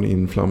tecken på en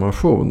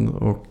inflammation,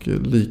 och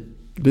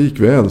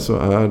likväl så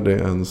är det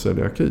en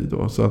celiaki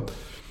då. Så att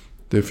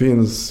det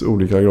finns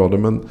olika grader,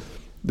 men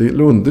det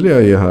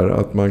underliga är här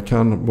att man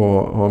kan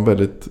ha en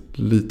väldigt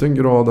liten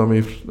grad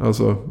av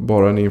alltså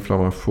bara en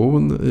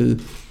inflammation i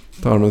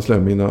tarmens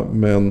slemhinna,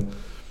 men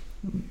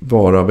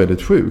vara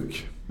väldigt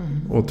sjuk.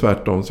 Och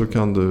tvärtom så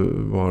kan du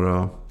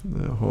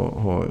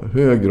ha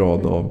hög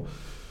grad av,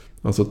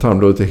 alltså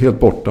tarmluddet är helt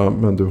borta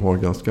men du har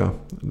ganska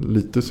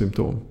lite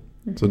symptom.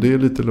 Så det är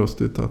lite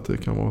lustigt att det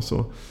kan vara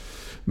så.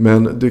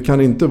 Men det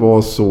kan inte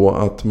vara så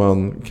att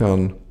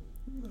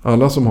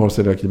alla som har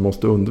celiaki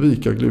måste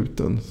undvika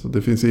gluten. Så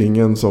det finns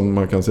ingen som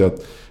man kan säga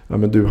att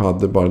men du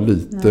hade bara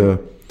lite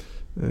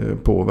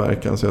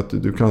påverkan, så att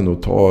du kan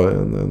nog ta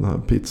en här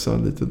pizza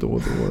lite då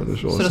och då eller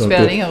så. Så det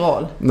spelar ingen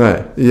roll?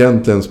 Nej,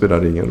 egentligen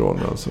spelar det ingen roll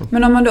alltså.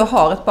 Men om man då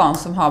har ett barn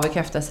som har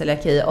bekräftat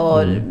celiaki och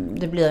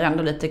det blir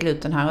ändå lite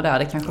gluten här och där,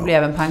 det kanske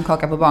blev en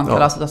pannkaka på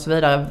barnkalaset och så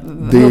vidare.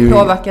 Hur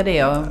påverkar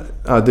det?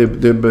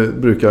 Det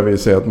brukar vi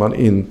säga att man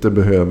inte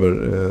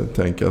behöver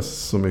tänka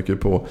så mycket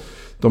på.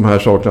 De här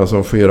sakerna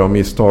som sker av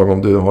misstag,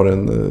 om du har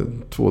en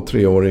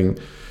 2-3-åring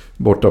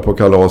borta på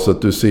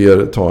kalaset, du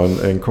ser ta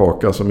en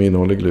kaka som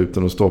innehåller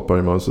gluten och stoppar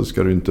i munnen, så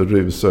ska du inte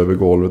rusa över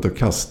golvet och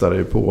kasta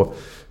dig på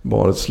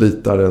barnet,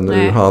 slita den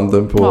ur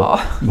handen på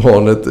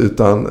barnet,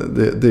 utan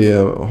det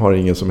har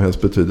ingen som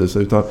helst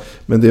betydelse.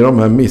 Men det är de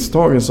här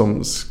misstagen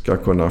som ska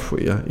kunna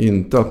ske,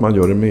 inte att man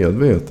gör det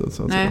medvetet.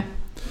 Så att säga.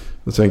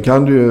 Sen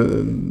kan du ju,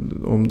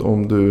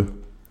 om du,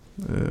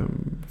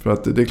 för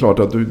att det är klart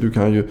att du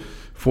kan ju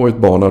få ett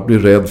barn att bli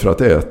rädd för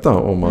att äta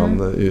om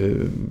man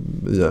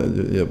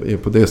är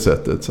på det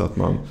sättet, så att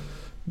man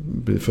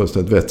blir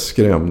fullständigt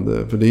vettskrämd.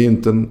 För det är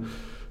inte en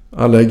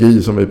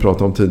allergi som vi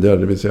pratade om tidigare,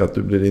 det vill säga att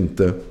du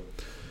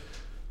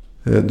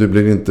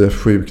blir inte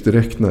sjuk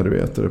direkt när du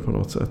äter det på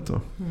något sätt.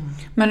 Då.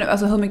 Men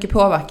alltså, hur mycket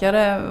påverkar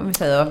det, om vi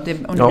säger, om det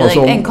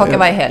blir en kaka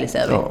varje helg,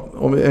 säger vi? Ja,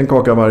 om en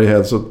kaka varje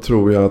helg, så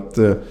tror jag att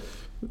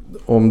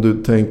om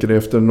du tänker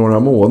efter några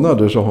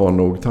månader, så har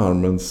nog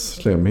tarmens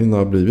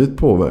slemhinna blivit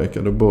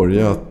påverkad och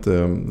börjat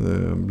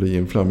bli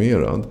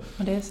inflammerad.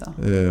 Och det är så.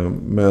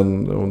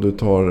 Men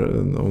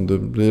om du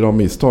blir av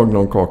misstag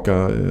någon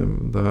kaka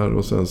där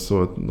och sen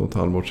så något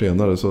halvår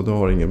senare, så det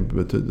har ingen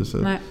betydelse.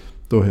 Nej.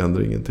 Då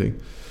händer ingenting.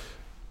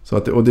 Så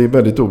och det är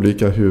väldigt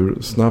olika hur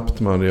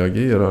snabbt man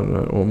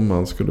reagerar om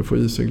man skulle få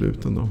i sig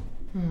gluten då.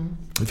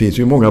 Det finns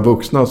ju många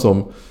vuxna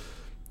som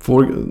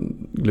får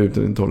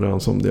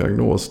glutenintolerans som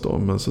diagnos då,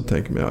 men så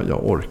tänker man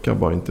jag orkar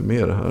bara inte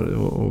med det här,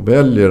 och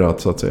väljer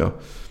att så att säga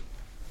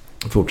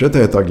fortsätta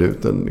äta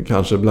gluten,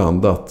 kanske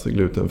blandat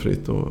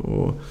glutenfritt,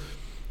 och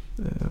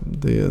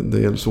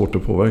det är svårt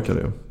att påverka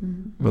det.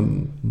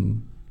 Men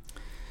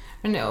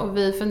och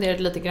vi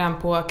funderade lite grann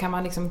på, kan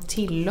man liksom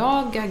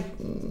tillaga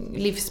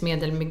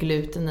livsmedel med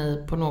gluten i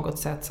på något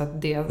sätt, så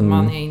att det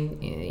man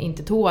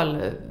inte tål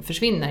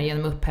försvinner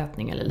genom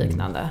upphettning eller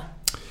liknande?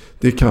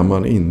 Det kan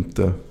man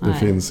inte. Det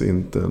finns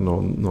inte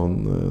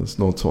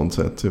något sånt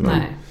sätt tyvärr.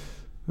 Nej.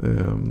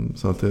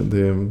 Så att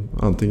det är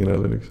antingen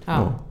eller.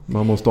 Liksom.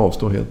 Man måste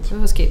avstå helt. Vi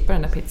får skippa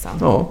den där pizzan.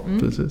 Ja,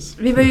 precis.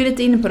 Vi var ju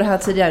lite inne på det här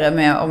tidigare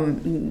med om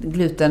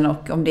gluten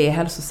och om det är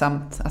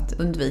hälsosamt att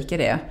undvika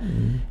det.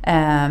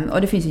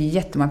 Och det finns ju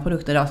jättemånga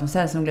produkter idag som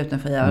säljs som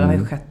glutenfria, och det har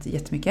ju skett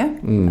jättemycket.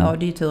 Och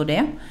det är ju tur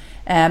det.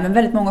 Men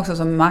väldigt många också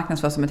som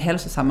marknadsförs som ett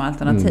hälsosamma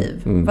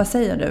alternativ. Vad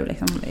säger du?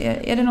 Liksom?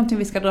 Är det någonting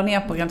vi ska dra ner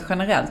på rent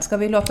generellt? Ska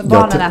vi låta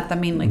barnen äta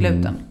mindre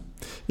gluten?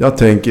 Jag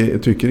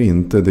tycker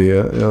inte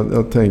det.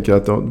 Jag tänker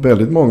att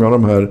väldigt många av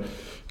de här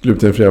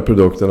glutenfria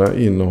produkterna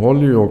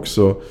innehåller ju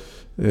också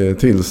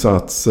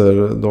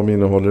tillsatser. De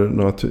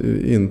innehåller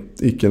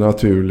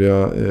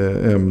icke-naturliga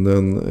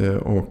ämnen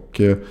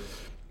och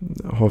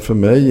har för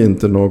mig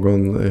inte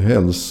någon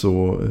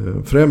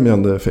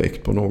hälsofrämjande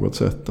effekt på något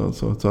sätt.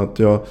 Alltså. Så att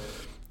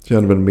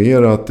känner väl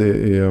mer att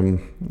det är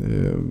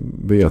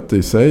vete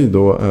i sig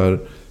då är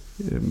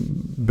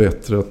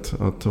bättre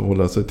att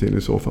hålla sig till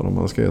i så fall om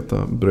man ska äta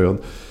bröd.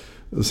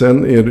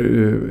 Sen är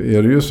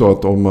det ju så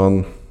att om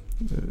man,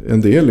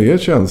 en del är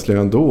känsliga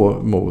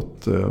ändå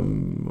mot,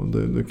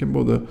 det kan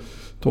både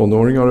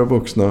tonåringar och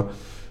vuxna,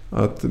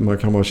 att man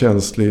kan vara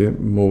känslig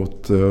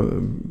mot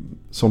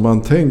som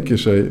man tänker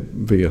sig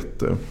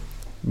vete.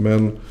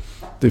 Men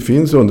det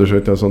finns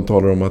undersökningar som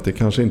talar om att det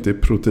kanske inte är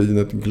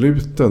proteinet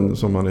gluten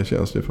som man är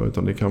känslig för,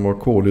 utan det kan vara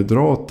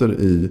kolhydrater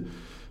i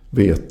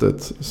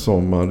vetet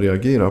som man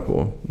reagerar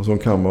på och som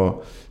kan vara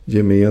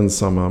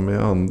gemensamma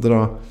med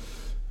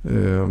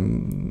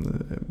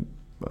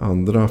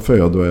andra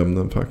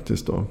födoämnen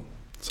faktiskt då.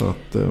 Så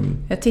att,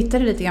 jag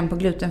tittade lite grann på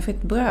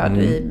glutenfritt bröd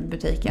i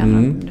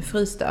butiken,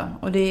 frysta.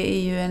 Och det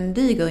är ju en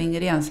diger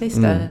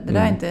ingredienslista. Det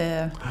där är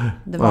inte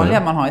det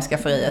vanliga man har i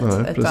skafferiet.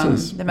 Nej, utan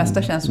precis. det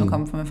mesta känns som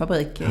kommer från en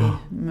fabrik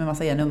med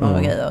massa e-nummer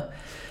och grejer.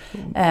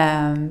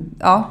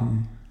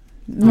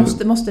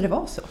 Måste det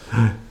vara så?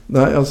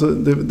 Nej, alltså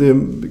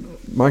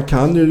man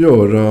kan ju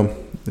göra,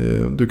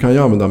 du kan ju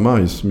använda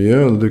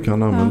majsmjöl, du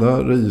kan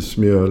använda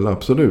rismjöl,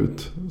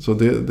 absolut. Så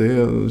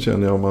det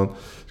känner jag om man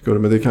skulle,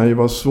 men det kan ju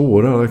vara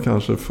svårare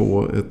kanske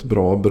få ett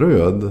bra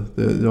bröd.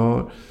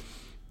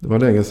 Det var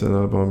länge sedan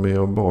jag var med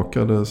och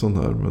bakade sån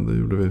här, men det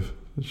gjorde vi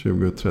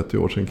 20-30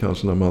 år sedan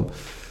kanske, när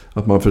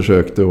man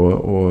försökte att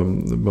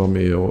vara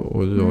med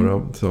och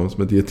göra tillsammans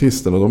med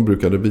dietisterna. De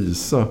brukade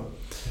visa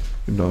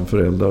ibland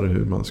föräldrar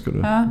hur man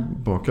skulle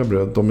baka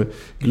bröd.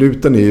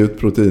 Gluten är ju ett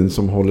protein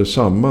som håller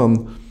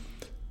samman,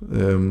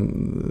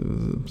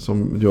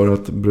 som gör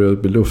att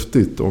bröd blir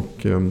luftigt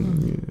och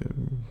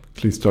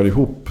klistrar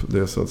ihop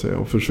det så att säga.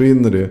 Och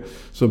försvinner det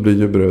så blir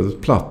ju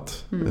brödet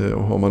platt.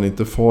 Och har man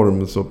inte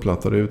form så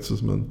plattar det ut sig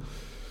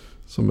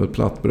som ett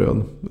platt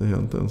bröd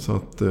egentligen. Så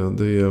att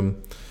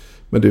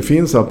men det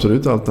finns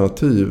absolut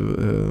alternativ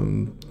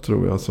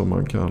tror jag som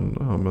man kan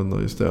använda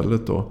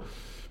istället då.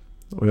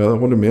 Och jag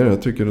håller med,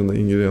 jag tycker den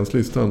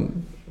ingredienslistan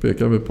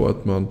pekar väl på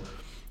att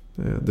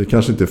det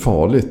kanske inte är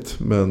farligt,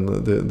 men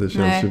det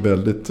känns ju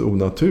väldigt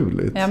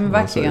onaturligt. Ja, men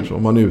verkligen.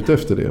 Om man är ute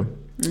efter det.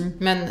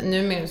 Men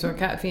numera så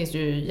finns det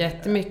ju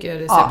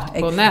jättemycket recept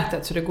på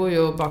nätet, så det går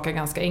ju att baka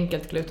ganska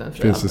enkelt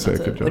glutenfri finns det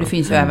alternativ. säkert, ja. Och det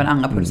finns ju även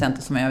andra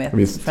producenter som jag vet.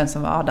 Visst. Friends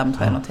of Adam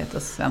tror jag något heter,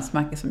 svenskt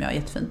märke som gör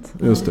jättefint.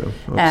 Just det,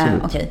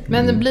 absolut. Okay.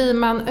 Men blir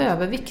man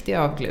överviktig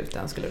av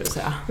gluten, skulle du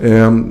säga?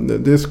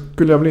 Det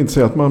skulle jag väl inte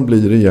säga att man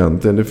blir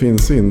egentligen. Det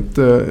finns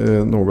inte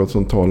något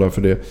som talar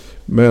för det.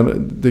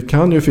 Men det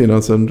kan ju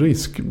finnas en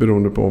risk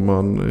beroende på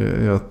om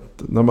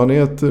när man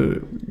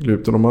äter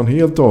gluten, om man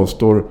helt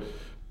avstår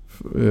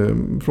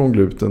från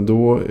gluten,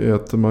 då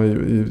äter man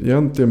ju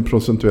egentligen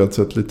procentuellt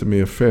sett lite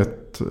mer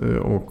fett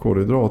och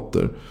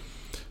kolhydrater.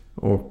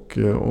 Och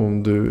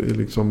om du är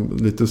liksom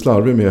lite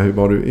slarvig med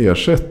vad du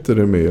ersätter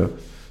det med,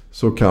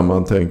 så kan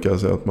man tänka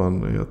sig att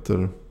man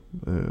äter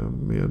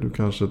mer. Du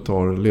kanske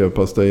tar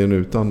leverpastejen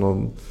utan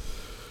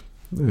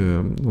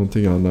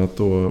någonting annat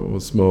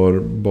och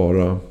smör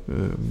bara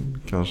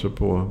kanske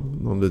på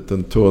någon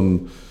liten tunn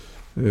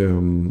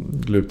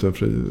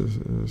glutenfri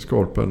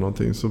skorpa eller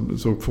någonting,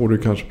 så får du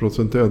kanske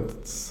procentuellt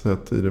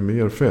sett i det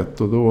mer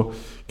fett, och då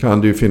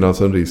kan det ju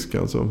finnas en risk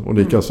alltså. Och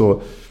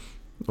likaså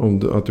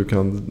att du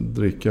kan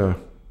dricka,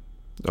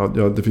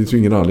 det finns ju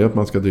ingen anledning att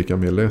man ska dricka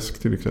mer läsk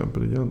till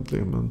exempel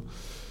egentligen,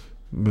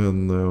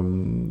 men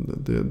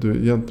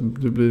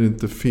du blir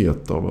inte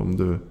fet av om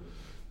du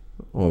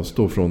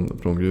avstår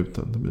från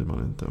gluten, det blir man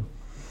inte.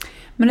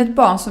 Men ett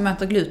barn som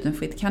äter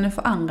glutenfritt, kan du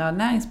få andra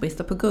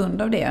näringsbrister på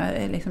grund av det?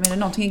 Är det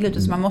någonting i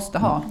gluten som man måste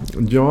ha?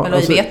 Ja, eller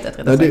alltså, i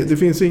vetet? Det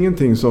finns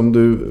ingenting som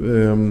du...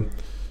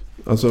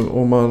 alltså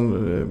om man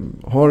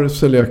har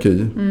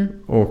celiaki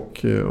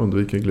och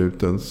undviker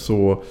gluten,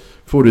 så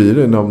får du i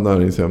dig de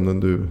näringsämnen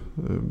du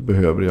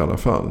behöver i alla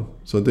fall.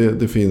 Så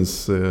det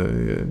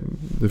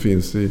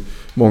finns i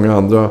många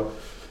andra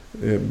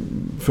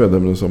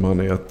födoämnen som man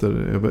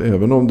äter.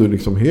 Även om du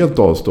liksom helt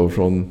avstår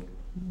från,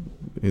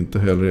 inte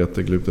heller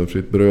äter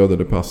glutenfritt bröd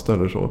eller pasta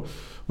eller så.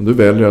 Om du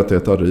väljer att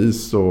äta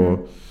ris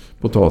och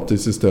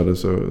potatis istället,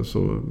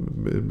 så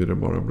blir det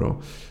bara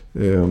bra.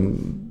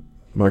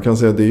 Man kan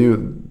säga att det är ju,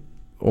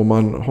 om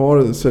man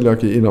har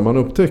celiaki innan man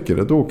upptäcker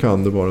det, då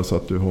kan det vara så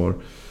att du har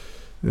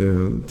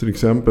till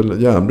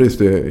exempel järnbrist.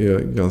 Det är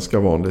ganska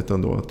vanligt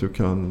ändå att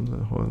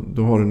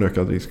du har en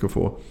ökad risk att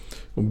få.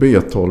 Och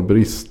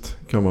B12-brist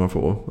kan man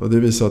få. Och det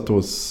är visat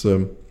hos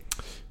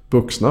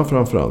vuxna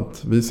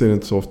framförallt. Vi ser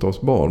inte så ofta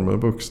hos barn, men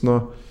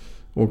vuxna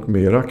och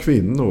mera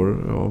kvinnor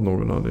av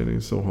någon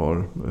anledning så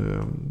har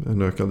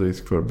en ökad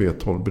risk för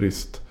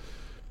B12-brist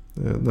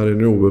när det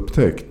är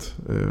oupptäckt.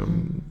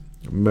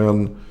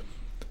 Men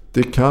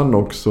det kan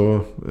också,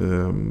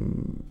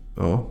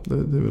 det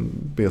är väl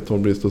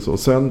B12-brist och så.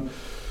 Sen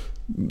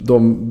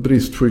de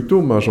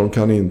bristsjukdomar som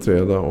kan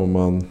inträda om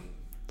man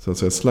så att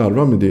säga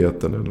slarvar med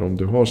dieten, eller om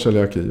du har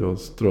celiaki och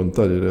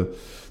struntar i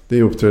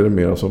det uppträder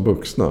mer som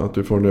vuxna. Att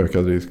du får en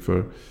ökad risk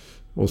för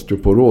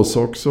osteoporos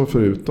också,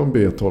 förutom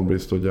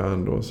B12-brist och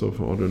järn då, så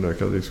har du en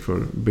ökad risk för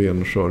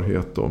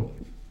benskörhet då.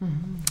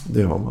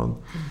 Det har man.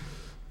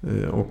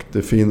 Och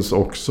det finns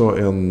också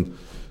en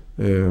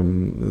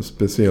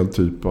speciell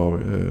typ av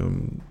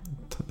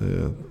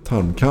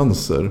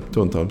tarmcancer,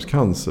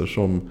 tunntarmscancer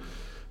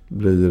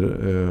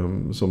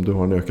som du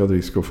har en ökad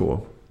risk att få.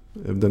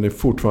 Den är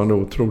fortfarande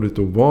otroligt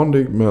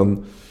ovanlig,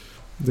 men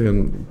det är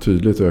en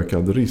tydligt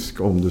ökad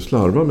risk om du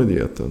slarvar med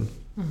dieten.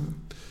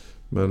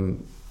 Men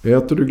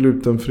äter du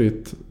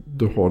glutenfritt,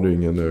 då har du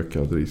ingen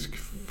ökad risk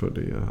för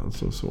det.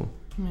 Alltså så.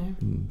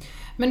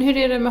 Men hur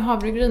är det med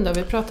havregryn då?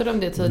 Vi pratade om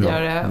det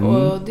tidigare.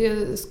 Och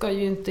det ska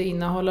ju inte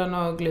innehålla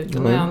något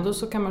gluten. Och ändå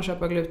så kan man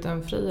köpa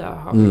glutenfria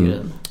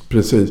havregryn.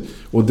 Precis.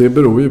 Och det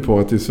beror ju på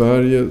att i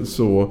Sverige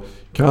så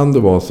kan det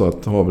vara så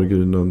att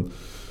havregrynen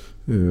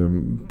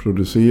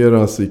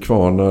produceras i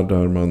kvarnar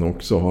där man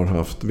också har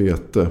haft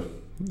vete.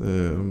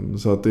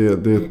 Så att det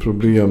är ett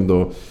problem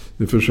då.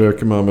 Det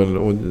försöker man väl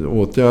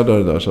åtgärda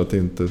det där så att det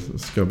inte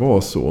ska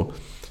vara så.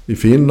 I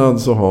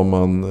Finland så har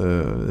man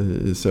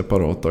i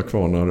separata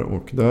kvarnar,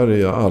 och där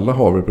är alla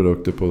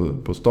havreprodukter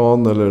på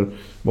stan eller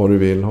vad du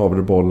vill,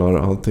 havrebollar,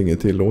 allting är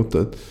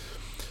tillåtet.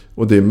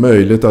 Och det är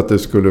möjligt att det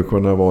skulle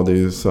kunna vara det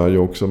i Sverige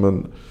också,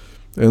 men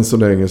än så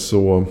länge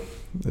så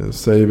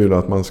säger vi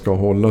att man ska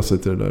hålla sig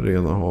till det där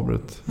rena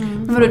havret.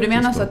 Men vadå, du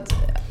menar så att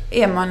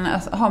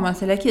har man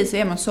celiaki så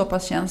är man så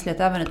pass känslig att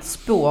även ett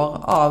spår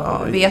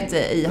av vete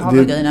i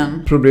havregrynen...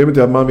 Problemet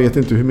är att man vet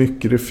inte hur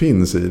mycket det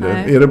finns i det.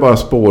 Nej. Är det bara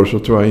spår så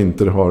tror jag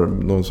inte det har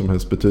någon som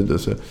helst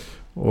betydelse.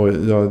 Och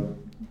jag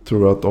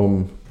tror att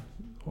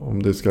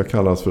om det ska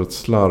kallas för ett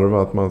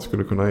slarva, att man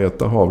skulle kunna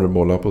äta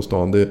havrebollar på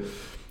stan, det är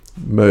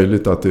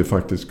möjligt att det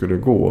faktiskt skulle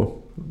gå.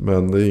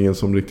 Men det är ingen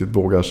som riktigt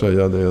vågar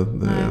säga det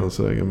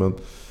men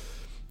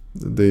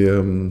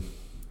det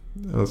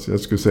jag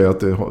skulle säga att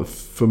det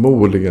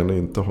förmodligen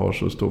inte har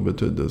så stor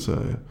betydelse.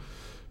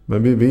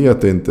 Men vi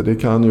vet inte. Det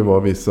kan ju vara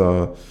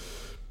vissa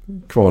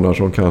kvarnar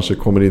som kanske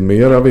kommer in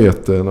mera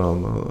vete än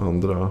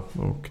andra.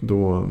 Och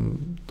då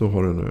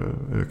har det en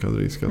ökad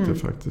risk att det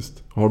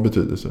faktiskt har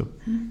betydelse.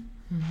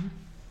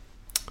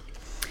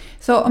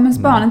 Så om ens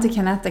barn inte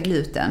kan äta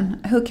gluten,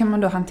 hur kan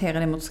man då hantera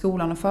det mot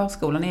skolan och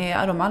förskolan?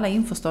 Är de alla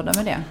införstådda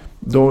med det?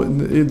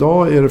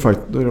 Idag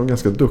är de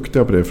ganska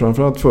duktiga på det.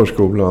 Framförallt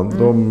förskolan.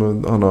 De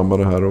anammar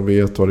det här och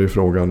vet vad det är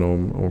frågan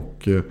om.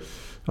 Och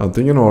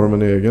antingen har de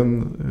en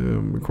egen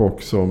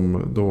kock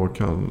som då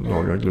kan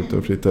laga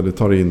glutenfritt eller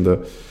tar in det.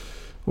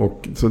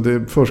 Och, så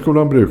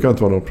förskolan brukar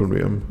inte vara något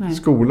problem. Nej.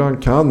 Skolan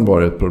kan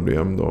vara ett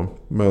problem då,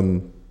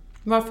 men...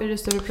 Varför är det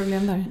större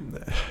problem där?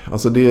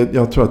 Alltså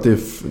jag tror att det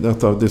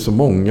är så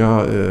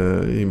många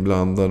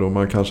inblandade, och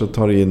man kanske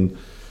tar in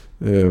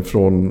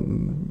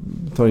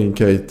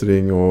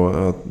catering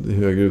och i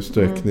högre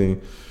utsträckning.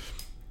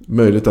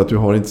 Möjligt att du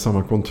har inte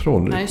samma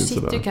kontroll. Nej, du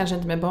sitter ju kanske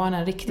inte med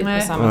barnen riktigt på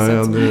samma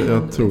sätt som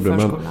jag tror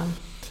det.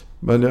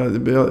 Men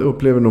jag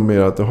upplever nog mer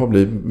att det har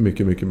blivit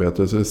mycket, mycket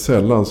bättre. Så det är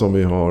sällan som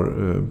vi har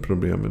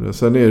problem med det.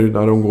 Sen är det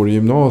när de går i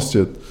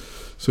gymnasiet,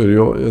 så är det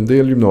ju en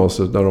del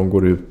gymnasier där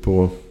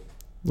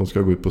de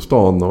ska gå ut på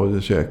stan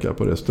och käka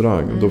på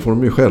restaurang. Då får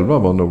de ju själva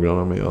vara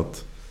noggranna med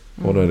att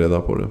hålla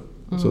reda på det.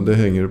 Så det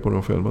hänger på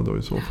dem själva då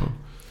i så fall.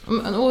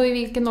 Och i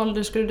vilken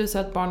ålder skulle du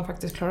säga att barn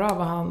faktiskt klarar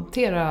av att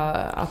hantera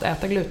att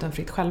äta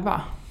glutenfritt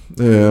själva?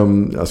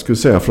 Jag skulle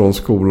säga från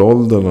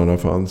skolåldern när det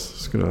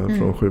fanns.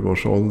 Från 7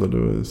 års ålder,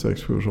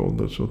 6-7 års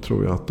ålder, så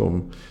tror jag att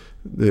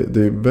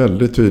det är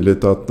väldigt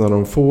tydligt att när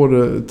de får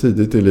det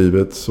tidigt i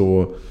livet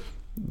så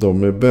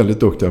de är väldigt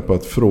duktiga på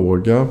att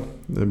fråga,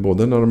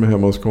 både när de är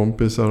hemma hos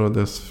kompisar och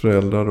dess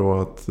föräldrar,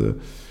 och att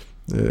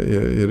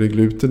är det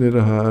gluten i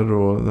det här,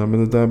 och nej, men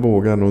det där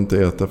vågar jag nog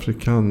inte äta för det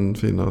kan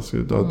finnas.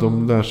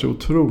 De lär sig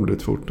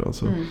otroligt fort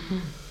alltså.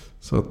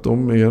 Så att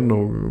de är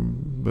nog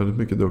väldigt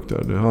mycket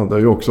duktigare. Det handlar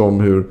ju också om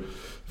hur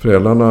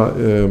föräldrarna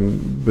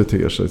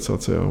beter sig, så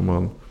att säga. Om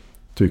man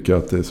tycker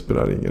att det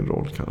spelar ingen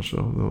roll kanske,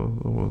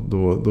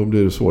 då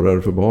blir det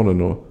svårare för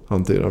barnen att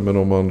hantera. Men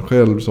om man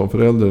själv som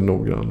förälder är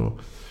noggrann och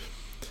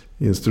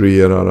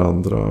instruerar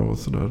andra och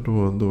sådär, då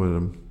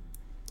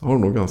har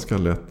de nog ganska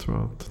lätt, tror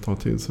jag, att ta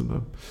till sig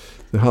det.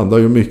 Det handlar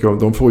ju mycket om,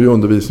 de får ju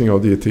undervisning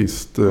av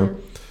dietist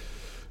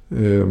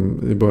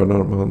i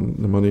början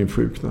när man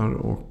insjuknar,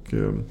 och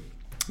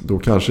då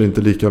kanske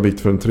inte lika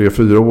viktigt för en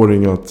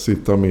 3-4-åring att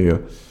sitta med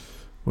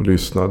och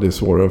lyssna. Det är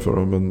svårare för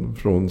dem, men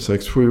från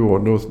 6-7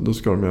 år då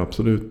ska de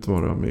absolut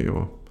vara med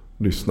och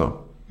lyssna.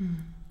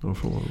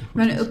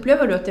 Men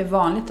upplever du att det är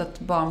vanligt att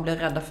barn blir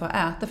rädda för att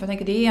äta? För jag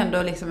tänker det är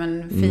ändå liksom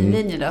en fin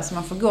linje där som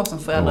man får gå som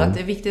förälder. Att det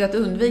är viktigt att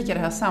undvika det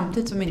här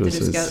samtidigt som inte du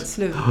ska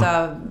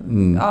sluta.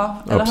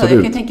 Eller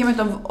jag kan tänka mig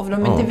att om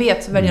de inte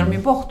vet så väljer de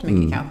ju bort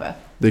mycket kanske.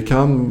 Det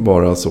kan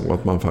vara så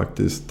att man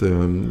faktiskt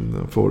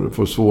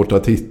får svårt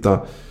att hitta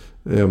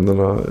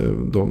ämnena,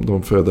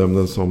 de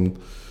födämnen som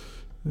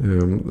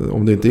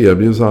om det inte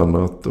erbjuds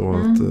annat, och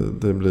att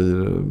det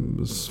blir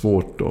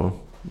svårt då.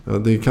 Ja,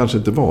 det är kanske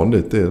inte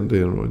vanligt, det är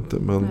det nog inte,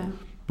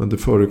 men det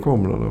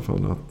förekommer i alla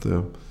fall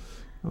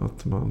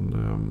att man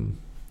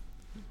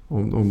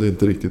om det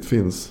inte riktigt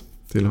finns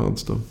till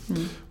hands då.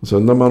 Och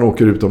sen när man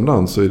åker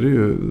utomlands så är det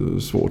ju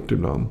svårt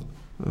ibland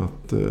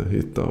att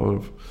hitta,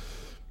 och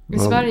I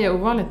Sverige är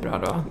ovanligt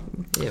bra då?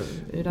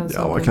 I den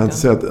ja, man kan inte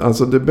säga att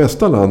alltså det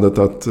bästa landet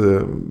att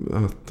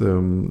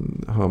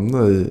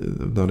hamna i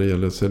när det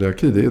gäller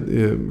celiaki,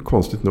 det är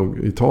konstigt nog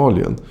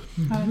Italien.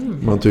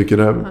 Man tycker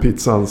det är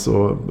pizzans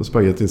och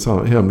spagettins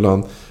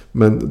hemland.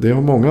 Men det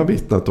har många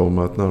vittnat om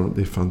att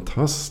det är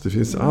fantastiskt. Det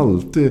finns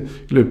alltid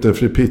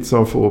glutenfri pizza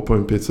att få på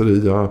en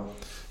pizzeria.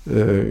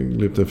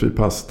 Glutenfri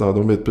pasta.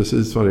 De vet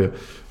precis vad det är.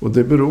 Och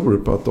det beror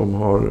på att de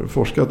har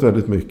forskat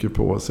väldigt mycket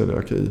på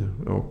celiaki.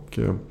 Och,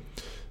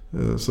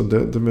 så det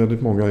är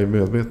väldigt många är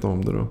medvetna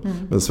om det då.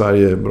 Men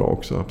Sverige är bra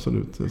också,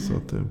 absolut. Så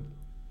att det är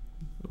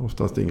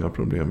oftast inga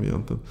problem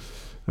egentligen.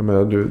 Jag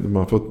menar,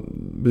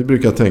 vi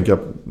brukar tänka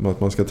att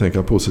man ska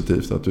tänka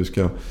positivt. Att du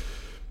ska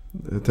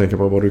tänka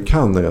på vad du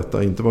kan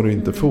äta, inte vad du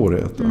inte får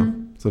äta.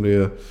 Så det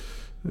är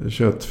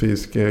kött,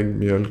 fisk, ägg,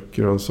 mjölk,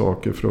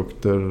 grönsaker,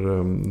 frukter,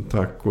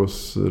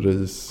 tacos,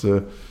 ris.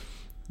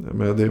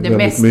 Men det är väldigt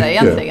mesta mycket.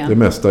 Egentligen. Det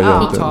mesta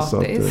egentligen. Så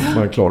Potatis. att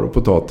man klarar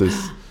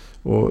potatis.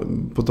 Och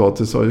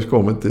potatis har ju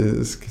kommit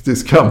till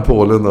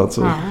skampålen.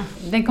 Alltså.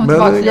 Den kommer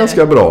Men det är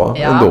ganska bra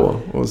ändå.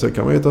 Och så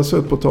kan man äta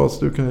sötpotatis.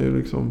 Du kan ju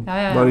liksom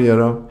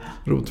variera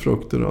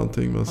rotfrukter och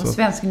allting. Men och så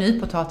svensk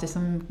nypotatis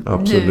som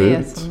absolut, nu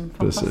är som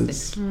fantastisk.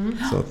 Precis.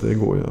 Så att det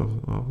går ju.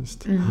 Ja,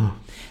 visst.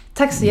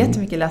 Tack så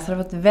jättemycket, Lasse. Det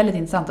har varit väldigt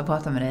intressant att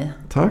prata med dig.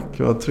 Tack,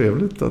 vad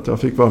trevligt att jag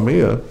fick vara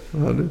med.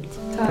 Härligt.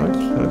 Tack.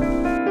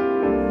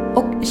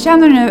 Och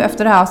känner ni nu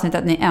efter det här avsnittet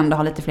att ni ändå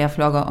har lite fler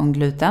frågor om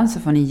gluten, så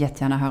får ni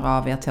jättegärna höra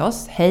av er till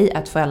oss.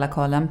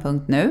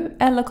 hej@föräldrakollen.nu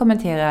eller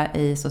kommentera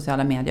i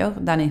sociala medier,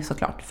 där ni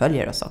såklart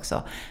följer oss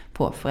också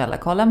på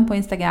Föräldrakollen på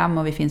Instagram,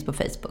 och vi finns på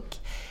Facebook.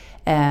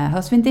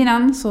 Hörs vi inte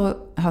innan, så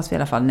hörs vi i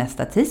alla fall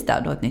nästa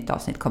tisdag då ett nytt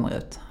avsnitt kommer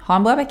ut. Ha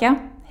en bra vecka.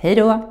 Hej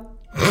då!